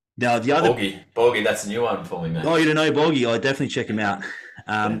 Now, the other Borge, that's a new one for me, man. Oh, you don't know Borge? I'll definitely check him out.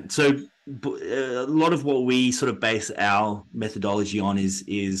 So a lot of what we sort of base our methodology on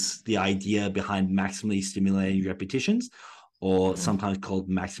is the idea behind maximally stimulating repetitions, or sometimes called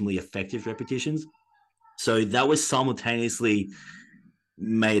maximally effective repetitions. So that was simultaneously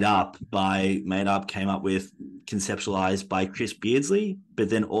conceptualized by Chris Beardsley, but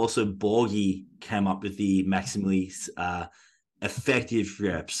then also Borge came up with the maximally effective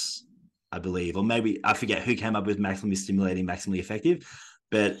reps, I believe, or maybe I forget who came up with maximally stimulating, maximally effective.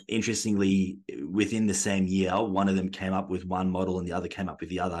 But interestingly, within the same year, one of them came up with one model and the other came up with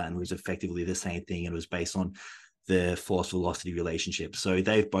the other, and it was effectively the same thing. And it was based on the force velocity relationship. So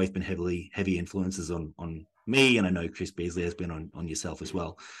they've both been heavy influences on me, and I know Chris Beardsley has been on yourself as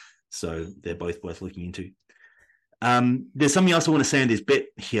well. So they're both worth looking into. There's something else I want to say on this bit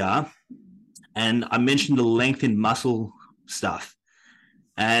here, and I mentioned the lengthened muscle stuff,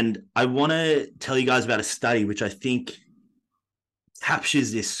 and I want to tell you guys about a study which I think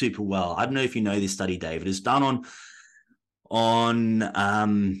captures this super well. I don't know if you know this study, David. It's done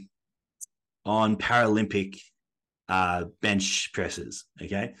on Paralympic bench presses.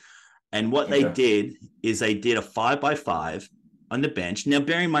 Okay. And what they did is they did a 5x5 on the bench. Now,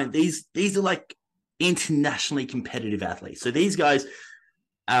 bear in mind, these are like internationally competitive athletes. So these guys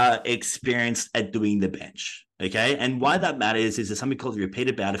are experienced at doing the bench. Okay. And why that matters is there's something called the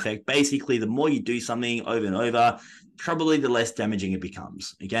repeated bout effect. Basically, the more you do something over and over, probably the less damaging it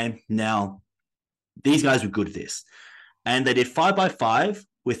becomes. Okay. Now, these guys were good at this. And they did 5x5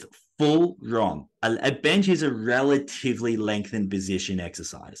 with full ROM. A bench is a relatively lengthened position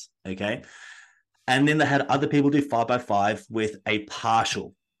exercise. Okay. And then they had other people do 5x5 with a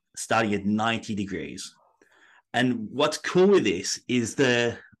partial starting at 90 degrees. And what's cool with this is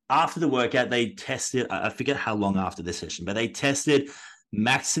after the workout, they tested, I forget how long after the session, but they tested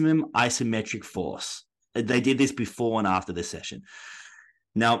maximum isometric force. They did this before and after the session.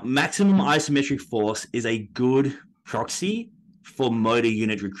 Now, maximum isometric force is a good proxy for motor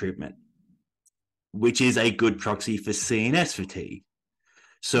unit recruitment, which is a good proxy for CNS fatigue.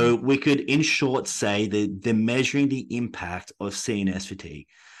 So we could, in short, say that they're measuring the impact of CNS fatigue.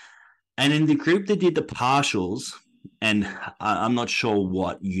 And in the group that did the partials, and I'm not sure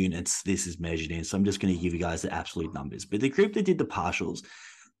what units this is measured in, so I'm just going to give you guys the absolute numbers. But the group that did the partials,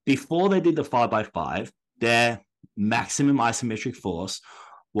 before they did the 5x5, their maximum isometric force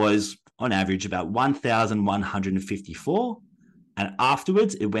was on average about 1,154. And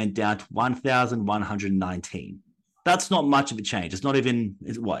afterwards, it went down to 1,119. That's not much of a change. It's not even,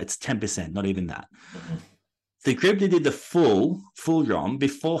 it's 10%, not even that. Mm-hmm. The group that did the full ROM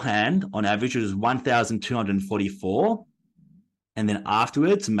beforehand, on average, it was 1,244. And then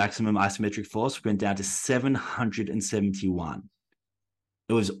afterwards, maximum isometric force went down to 771.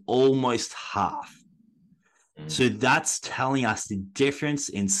 It was almost half. So that's telling us the difference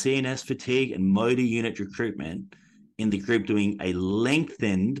in CNS fatigue and motor unit recruitment in the group doing a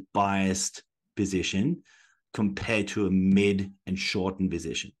lengthened biased position compared to a mid and shortened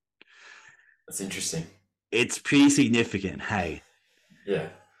position. That's interesting. It's pretty significant. Hey. Yeah.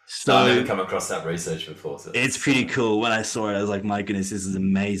 So I've never come across that research before. So it's pretty cool. When I saw it, I was like, my goodness, this is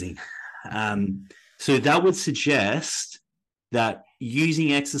amazing. So that would suggest that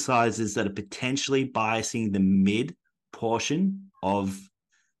using exercises that are potentially biasing the mid portion of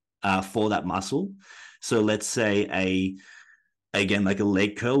for that muscle. So let's say again, like a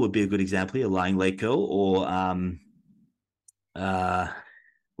leg curl would be a good example, a lying leg curl, or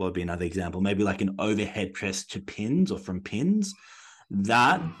what would be another example? Maybe like an overhead press to pins or from pins.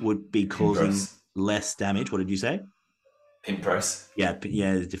 That would be causing less damage. What did you say? Pin press. Yeah,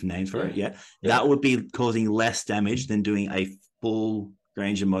 there's different names for it. Yeah. That would be causing less damage than doing a full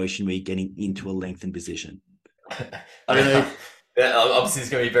range of motion where you're getting into a lengthened position. I don't know. Obviously, it's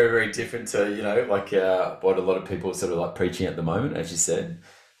going to be very, very different to, like what a lot of people are sort of like preaching at the moment, as you said.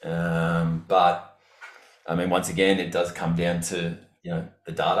 But I mean, once again, it does come down to,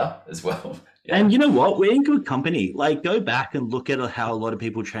 the data as well. Yeah. And you know what? We're in good company. Like, go back and look at how a lot of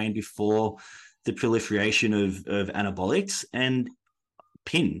people trained before the proliferation of anabolics and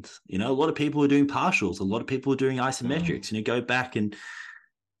pins. A lot of people are doing partials. A lot of people are doing isometrics. And you go back and,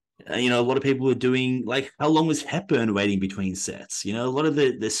 a lot of people are doing, like, how long was Hepburn waiting between sets? A lot of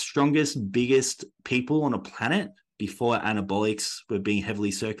the strongest, biggest people on a planet before anabolics were being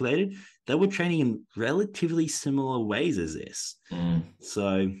heavily circulated, they were training in relatively similar ways as this.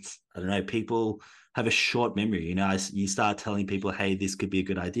 So I don't know, people have a short memory. You start telling people, hey, this could be a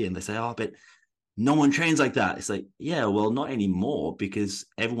good idea. And they say, oh, but no one trains like that. It's like, yeah, well, not anymore, because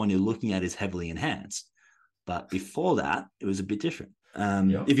everyone you're looking at is heavily enhanced. But before that, it was a bit different.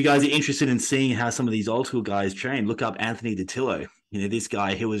 If you guys are interested in seeing how some of these old school guys train, look up Anthony DiTillo. This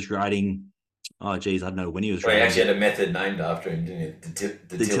guy, he was riding, I don't know when he was riding. He actually had a method named after him, didn't he?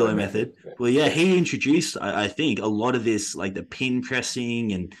 The DiTillo method. Well, yeah, he introduced, I think, a lot of this, like the pin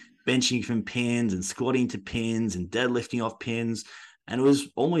pressing and benching from pins and squatting to pins and deadlifting off pins. And it was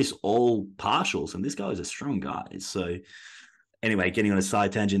almost all partials. And this guy was a strong guy. So anyway, getting on a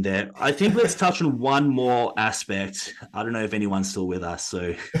side tangent there. I think let's touch on one more aspect. I don't know if anyone's still with us,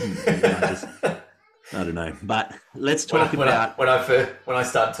 so I don't know. But let's talk about when I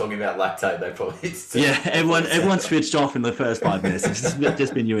start talking about lactate, they probably everyone switched off in the first 5 minutes. It's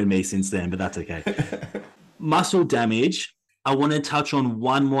just been you and me since then, but that's okay. Muscle damage. I want to touch on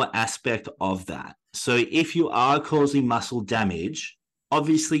one more aspect of that. So if you are causing muscle damage,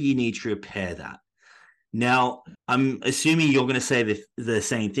 obviously you need to repair that. Now, I'm assuming you're going to say the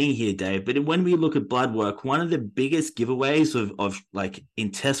same thing here, Dave, but when we look at blood work, one of the biggest giveaways of like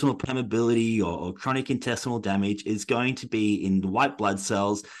intestinal permeability or chronic intestinal damage is going to be in the white blood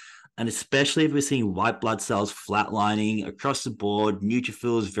cells. And especially if we're seeing white blood cells flatlining across the board,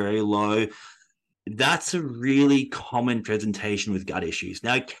 neutrophils very low, that's a really common presentation with gut issues.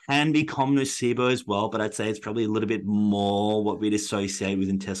 Now, it can be common with SIBO as well, but I'd say it's probably a little bit more what we'd associate with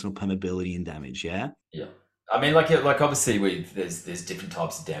intestinal permeability and damage, yeah? Yeah. I mean, like obviously there's different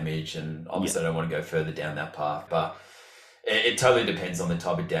types of damage, and obviously I don't want to go further down that path, but it totally depends on the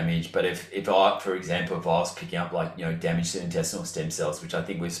type of damage. But if I, for example, if I was picking up like, damage to intestinal stem cells, which I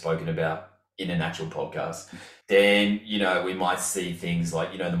think we've spoken about in an actual podcast, then, we might see things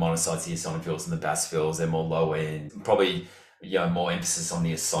like, the monocytes, the eosinophils and the basophils, they're more low end, probably, more emphasis on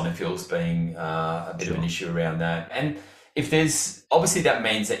the eosinophils being a bit of an issue around that. And if there's, obviously that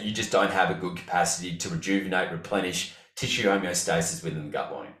means that you just don't have a good capacity to rejuvenate, replenish tissue homeostasis within the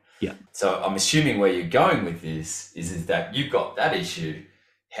gut lining. Yeah. So I'm assuming where you're going with this is that you've got that issue.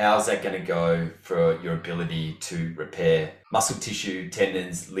 How's that going to go for your ability to repair muscle tissue,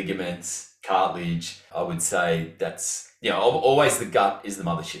 tendons, ligaments, cartilage? I would say that's, always the gut is the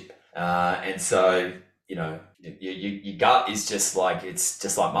mothership. And so, your gut is just like, it's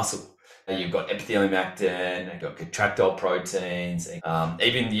just like muscle. You've got epithelium actin, you've got contractile proteins, even,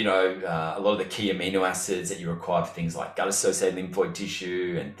 a lot of the key amino acids that you require for things like gut-associated lymphoid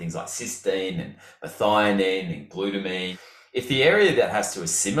tissue and things like cysteine and methionine and glutamine. If the area that has to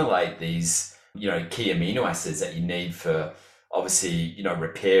assimilate these, key amino acids that you need for obviously,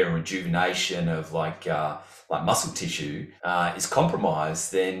 repair and rejuvenation of like muscle tissue is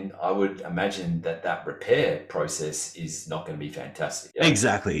compromised, then I would imagine that repair process is not going to be fantastic. Yeah?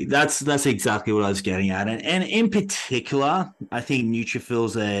 Exactly. That's exactly what I was getting at. And in particular, I think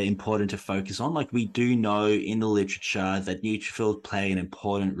neutrophils are important to focus on. Like, we do know in the literature that neutrophils play an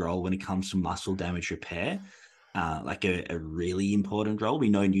important role when it comes to muscle damage repair. Like a really important role. We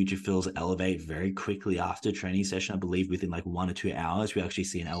know neutrophils elevate very quickly after a training session. I believe within like 1 or 2 hours, we actually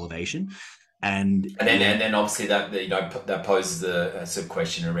see an elevation. And then obviously that that poses a sort of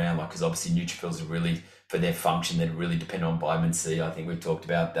question around, like, because obviously neutrophils are really, for their function, they're really dependent on vitamin C. I think we've talked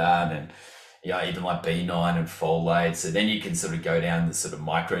about that, and even like B9 and folate. So then you can sort of go down the sort of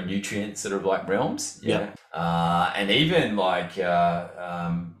micronutrient sort of like realms. Yeah. And even like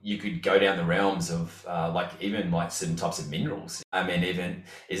you could go down the realms of like even like certain types of minerals. I mean, even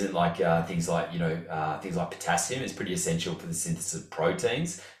isn't like things like, things like potassium is pretty essential for the synthesis of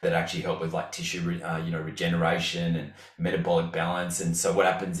proteins that actually help with like tissue, regeneration and metabolic balance. And so what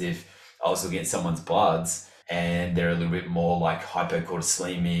happens if I was looking at someone's bloods and they're a little bit more like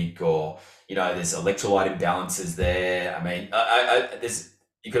hypocortisolemic, or there's electrolyte imbalances there. I mean,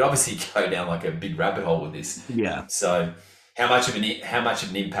 you could obviously go down like a big rabbit hole with this. Yeah. So how much of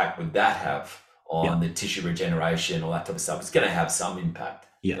an impact would that have on the tissue regeneration, all that type of stuff? It's going to have some impact.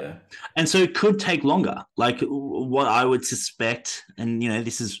 Yeah. And so it could take longer. Like what I would suspect, and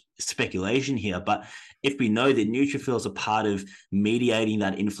this is speculation here, but if we know that neutrophils are part of mediating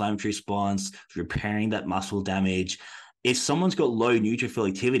that inflammatory response, repairing that muscle damage, if someone's got low neutrophil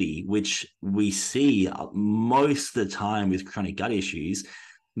activity, which we see most of the time with chronic gut issues,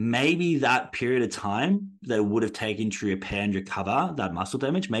 maybe that period of time they would have taken to repair and recover that muscle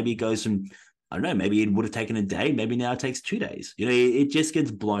damage, maybe it goes from, I don't know, maybe it would have taken a day, maybe now it takes 2 days. It just gets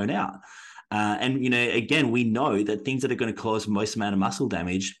blown out. And again, we know that things that are going to cause most amount of muscle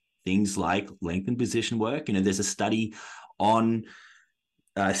damage, things like length and position work. There's a study on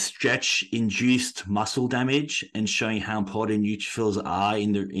stretch-induced muscle damage and showing how important neutrophils are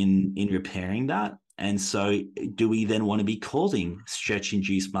in repairing that. And so do we then want to be causing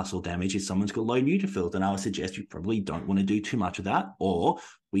stretch-induced muscle damage if someone's got low neutrophils? And I would suggest you probably don't want to do too much of that, or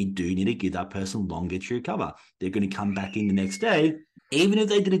we do need to give that person longer to recover. They're going to come back in the next day, even if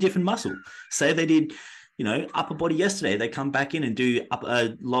they did a different muscle. Say they did upper body yesterday, they come back in and do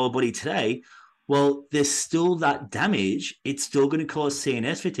lower body today. Well, there's still that damage. It's still going to cause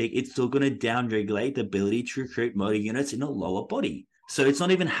CNS fatigue. It's still going to downregulate the ability to recruit motor units in a lower body. So it's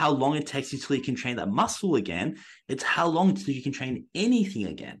not even how long it takes you till you can train that muscle again. It's how long until you can train anything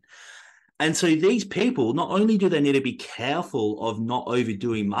again. And so these people, not only do they need to be careful of not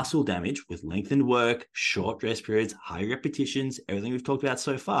overdoing muscle damage with lengthened work, short rest periods, high repetitions, everything we've talked about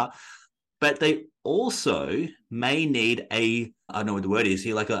so far, but they also may need I don't know what the word is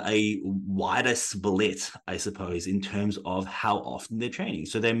here, like a wider split, I suppose, in terms of how often they're training.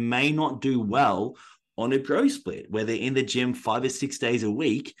 So they may not do well on a growth split, where they're in the gym 5 or 6 days a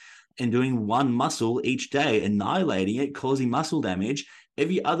week and doing one muscle each day, annihilating it, causing muscle damage.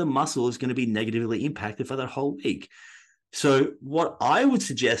 Every other muscle is going to be negatively impacted for that whole week. So what I would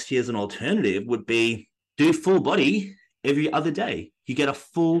suggest here as an alternative would be do full body every other day. You get a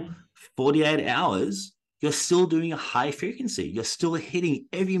full 48 hours, you're still doing a high frequency. You're still hitting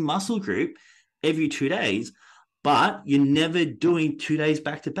every muscle group every 2 days, but you're never doing 2 days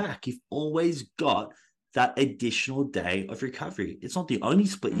back to back. You've always got that additional day of recovery. It's not the only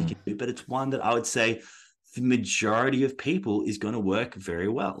split you can do, but it's one that I would say the majority of people is going to work very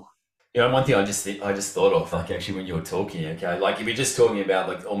well. One thing I just thought of, like actually when you were talking, okay, like if you're just talking about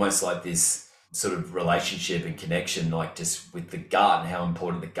like almost like this sort of relationship and connection, like just with the gut and how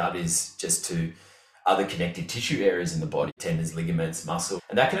important the gut is just to other connective tissue areas in the body, tendons, ligaments, muscle.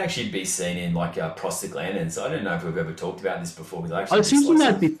 And that can actually be seen in like prostaglandins. I don't know if we've ever talked about this before. I've seen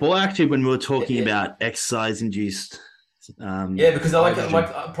that before actually when we were talking about exercise-induced because I like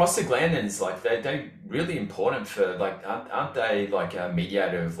prostaglandins, like they're really important for like, aren't they like a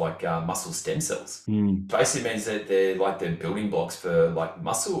mediator of like muscle stem cells? Basically means that they're like the building blocks for like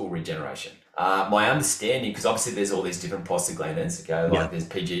muscle regeneration. My understanding, because obviously there's all these different prostaglandins, okay, like there's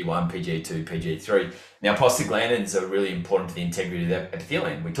PGE1, PGE2, PGE3. Now prostaglandins are really important for the integrity of the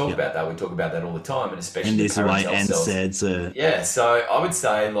epithelium. We talk about that. We talk about that all the time, and especially this is why NSAIDs. Yeah, so I would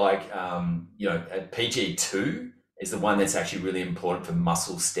say like PGE2 is the one that's actually really important for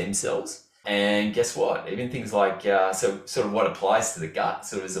muscle stem cells. And guess what? Even things like, so sort of what applies to the gut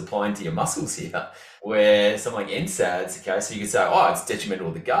sort of is applying to your muscles here, where something like NSAIDs, okay, so you could say, oh, it's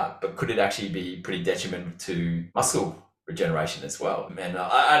detrimental to the gut, but could it actually be pretty detrimental to muscle regeneration as well? And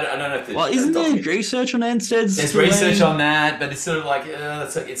I don't know if isn't there research on NSAIDs? There's research on that, but it's sort of like,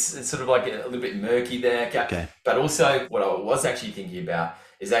 it's sort of like a little bit murky there. Okay. But also what I was actually thinking about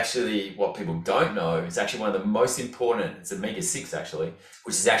is actually what people don't know. It's actually one of the most important, it's omega-6 actually,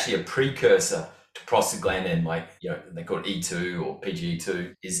 which is actually a precursor to prostaglandin, like, they call it E2 or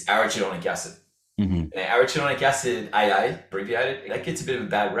PGE2, is arachidonic acid. Now, arachidonic acid, AA, abbreviated, that gets a bit of a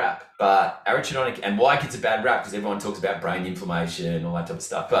bad rap. But arachidonic, and why it gets a bad rap? Because everyone talks about brain inflammation and all that type of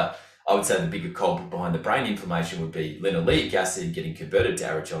stuff. But I would say the bigger culprit behind the brain inflammation would be linoleic acid getting converted to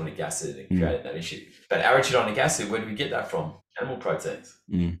arachidonic acid and creating that issue. But arachidonic acid, where do we get that from? Animal proteins.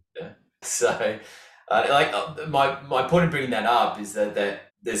 Yeah. So, my point of bringing that up is that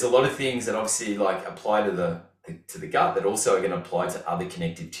there's a lot of things that obviously like apply to the gut that also are going to apply to other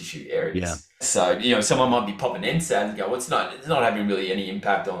connective tissue areas. Yeah. So, someone might be popping NSAID and go, well, it's not having really any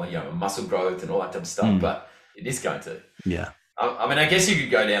impact on, muscle growth and all that type of stuff, but it is going to. Yeah. I mean, I guess you could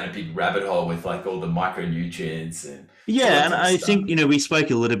go down a big rabbit hole with like all the micronutrients and and I think, we spoke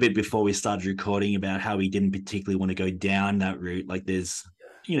a little bit before we started recording about how we didn't particularly want to go down that route. Like there's,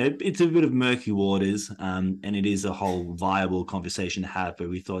 it's a bit of murky waters, and it is a whole viable conversation to have, but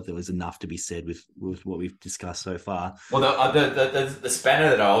we thought there was enough to be said with what we've discussed so far. Well, the spanner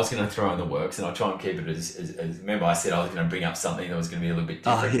that I was going to throw in the works, and I'll try and keep it as remember I said I was going to bring up something that was going to be a little bit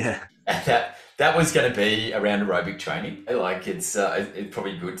different. Oh, yeah. And that was going to be around aerobic training. Like it's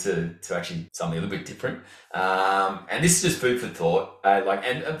probably good to actually something a little bit different. And this is just food for thought.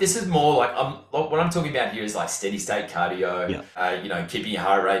 And this is more like what I'm talking about here is like steady state cardio. Yeah. Keeping your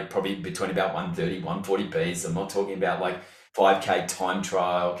heart rate probably between about 130, 140 beats. I'm not talking about like 5K time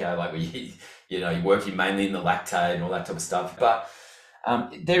trial. Okay, like you're working mainly in the lactate and all that type of stuff. But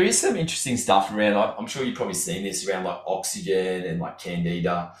there is some interesting stuff around. I'm sure you've probably seen this around like oxygen and like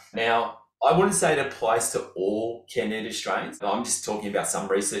candida. Now, I wouldn't say it applies to all candida strains. I'm just talking about some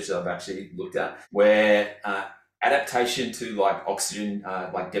research that I've actually looked at where adaptation to like oxygen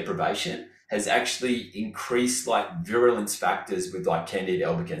like deprivation has actually increased like virulence factors with like Candida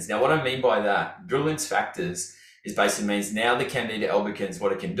albicans. Now, what I mean by that, virulence factors is basically means now the Candida albicans,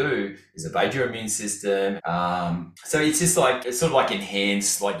 what it can do is evade your immune system. So it's just like, it's sort of like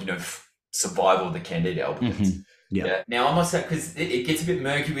enhanced, like, survival of the Candida albicans. Mm-hmm. Yeah. Now I'm not saying, because it gets a bit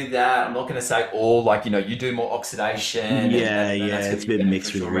murky with that. I'm not going to say all like, you do more oxidation. And it's a bit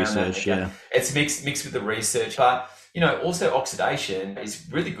mixed with the research. Okay. It's mixed with the research, but also oxidation is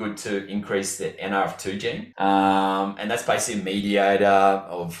really good to increase the NRF2 gene. And that's basically a mediator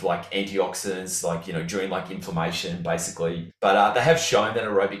of like antioxidants, like, during like inflammation basically. But they have shown that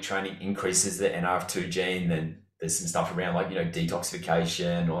aerobic training increases the NRF2 gene. Then there's some stuff around like,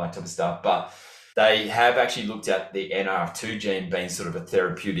 detoxification, all that type of stuff. But they have actually looked at the NRF2 gene being sort of a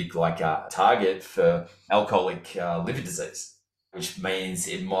therapeutic like target for alcoholic liver disease, which means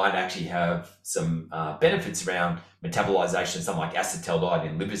it might actually have some benefits around metabolization of something like acetaldehyde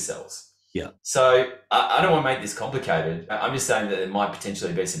in liver cells. Yeah. So I don't want to make this complicated. I'm just saying that there might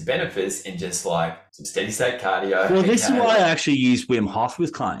potentially be some benefits in just like some steady state cardio. Well, this is why I actually use Wim Hof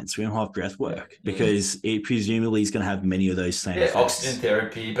with clients, Wim Hof breath work, because it presumably is going to have many of those same effects. Oxygen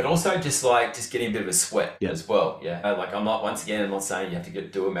therapy, but also just getting a bit of a sweat as well. Yeah. Like I'm not saying you have to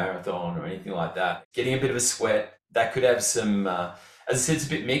do a marathon or anything like that. Getting a bit of a sweat, that could have some, as I said, it's a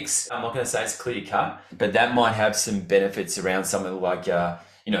bit mixed. I'm not going to say it's clear cut, but that might have some benefits around something like,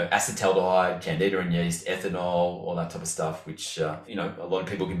 acetaldehyde, candida and yeast, ethanol, all that type of stuff, which, a lot of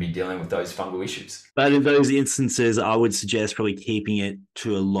people can be dealing with those fungal issues. But in those instances, I would suggest probably keeping it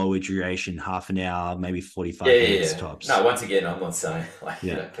to a lower duration, half an hour, maybe 45 minutes tops. No, once again, I'm not saying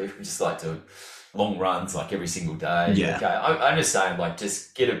people just like to long runs like every single day. Yeah. Okay. I'm just saying like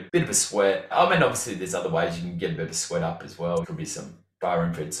just get a bit of a sweat. I mean, obviously there's other ways you can get a bit of a sweat up as well. It could be some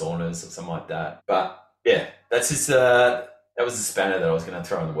bar-infrared saunas or something like that. But yeah, that's just that was the spanner that I was going to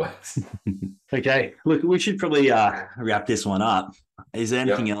throw in the works. Okay. Look, we should probably wrap this one up. Is there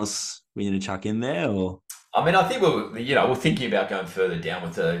anything else we need to chuck in there? Or I mean, I think we're thinking about going further down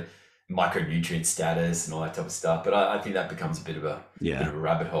with the micronutrient status and all that type of stuff. But I think that becomes a bit of a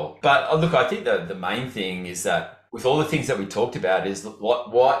rabbit hole. But look, I think the main thing is that with all the things that we talked about is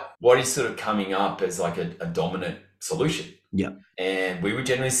what is sort of coming up as like a dominant solution. Yeah. And we would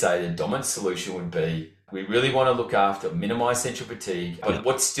generally say the dominant solution would be we really want to look after, minimize central fatigue, but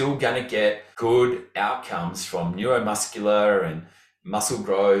what's still going to get good outcomes from neuromuscular and muscle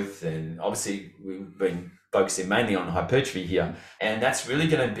growth. And obviously we've been focusing mainly on hypertrophy here. And that's really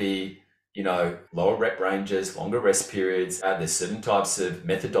going to be, lower rep ranges, longer rest periods. There's certain types of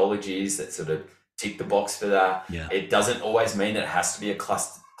methodologies that sort of tick the box for that. Yeah. It doesn't always mean that it has to be a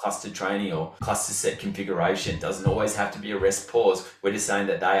cluster training or cluster set configuration. It doesn't always have to be a rest pause. We're just saying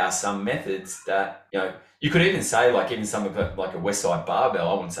that they are some methods that, you could even say like even something like a Westside barbell.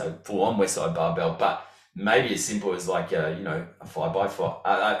 I wouldn't say full on Westside barbell, but maybe as simple as like a 5x5,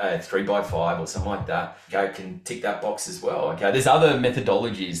 a 3x5 or something like that. Okay, can tick that box as well. Okay, there's other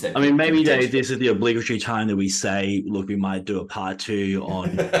methodologies that. I mean, maybe Dave, this is the obligatory time that we say, look, we might do a part 2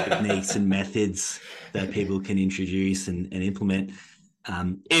 on techniques and methods that people can introduce and implement.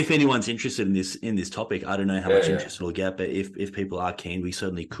 If anyone's interested in this topic, I don't know how much interest it'll get, but if people are keen, we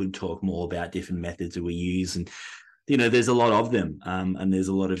certainly could talk more about different methods that we use. And there's a lot of them, and there's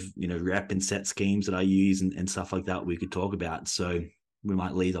a lot of rep and set schemes that I use and stuff like that we could talk about. So we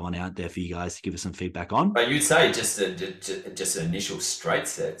might leave that one out there for you guys to give us some feedback on. But you'd say just an initial straight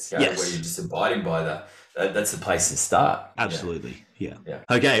sets, where you're just abiding by that. That's the place to start. Absolutely. Yeah.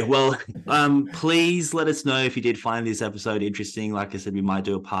 Okay. Well, please let us know if you did find this episode interesting. Like I said, we might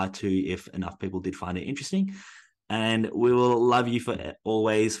do a part 2 if enough people did find it interesting. And we will love you for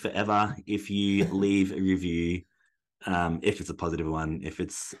always, forever, if you leave a review. If it's a positive one, if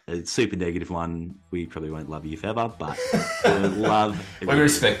it's a super negative one, we probably won't love you forever, but we love it. We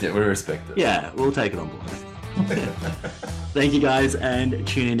respect it. Yeah, we'll take it on board. Thank you guys, and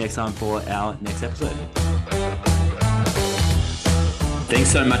tune in next time for our next episode.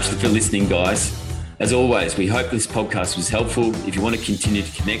 Thanks so much for listening, guys. As always, we hope this podcast was helpful. If you want to continue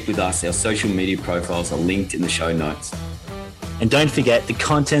to connect with us, our social media profiles are linked in the show notes. And don't forget, the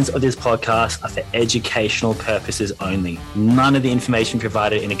contents of this podcast are for educational purposes only. None of the information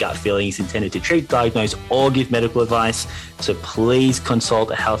provided in a gut feeling is intended to treat, diagnose, or give medical advice. So please consult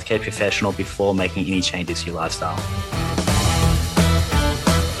a healthcare professional before making any changes to your lifestyle.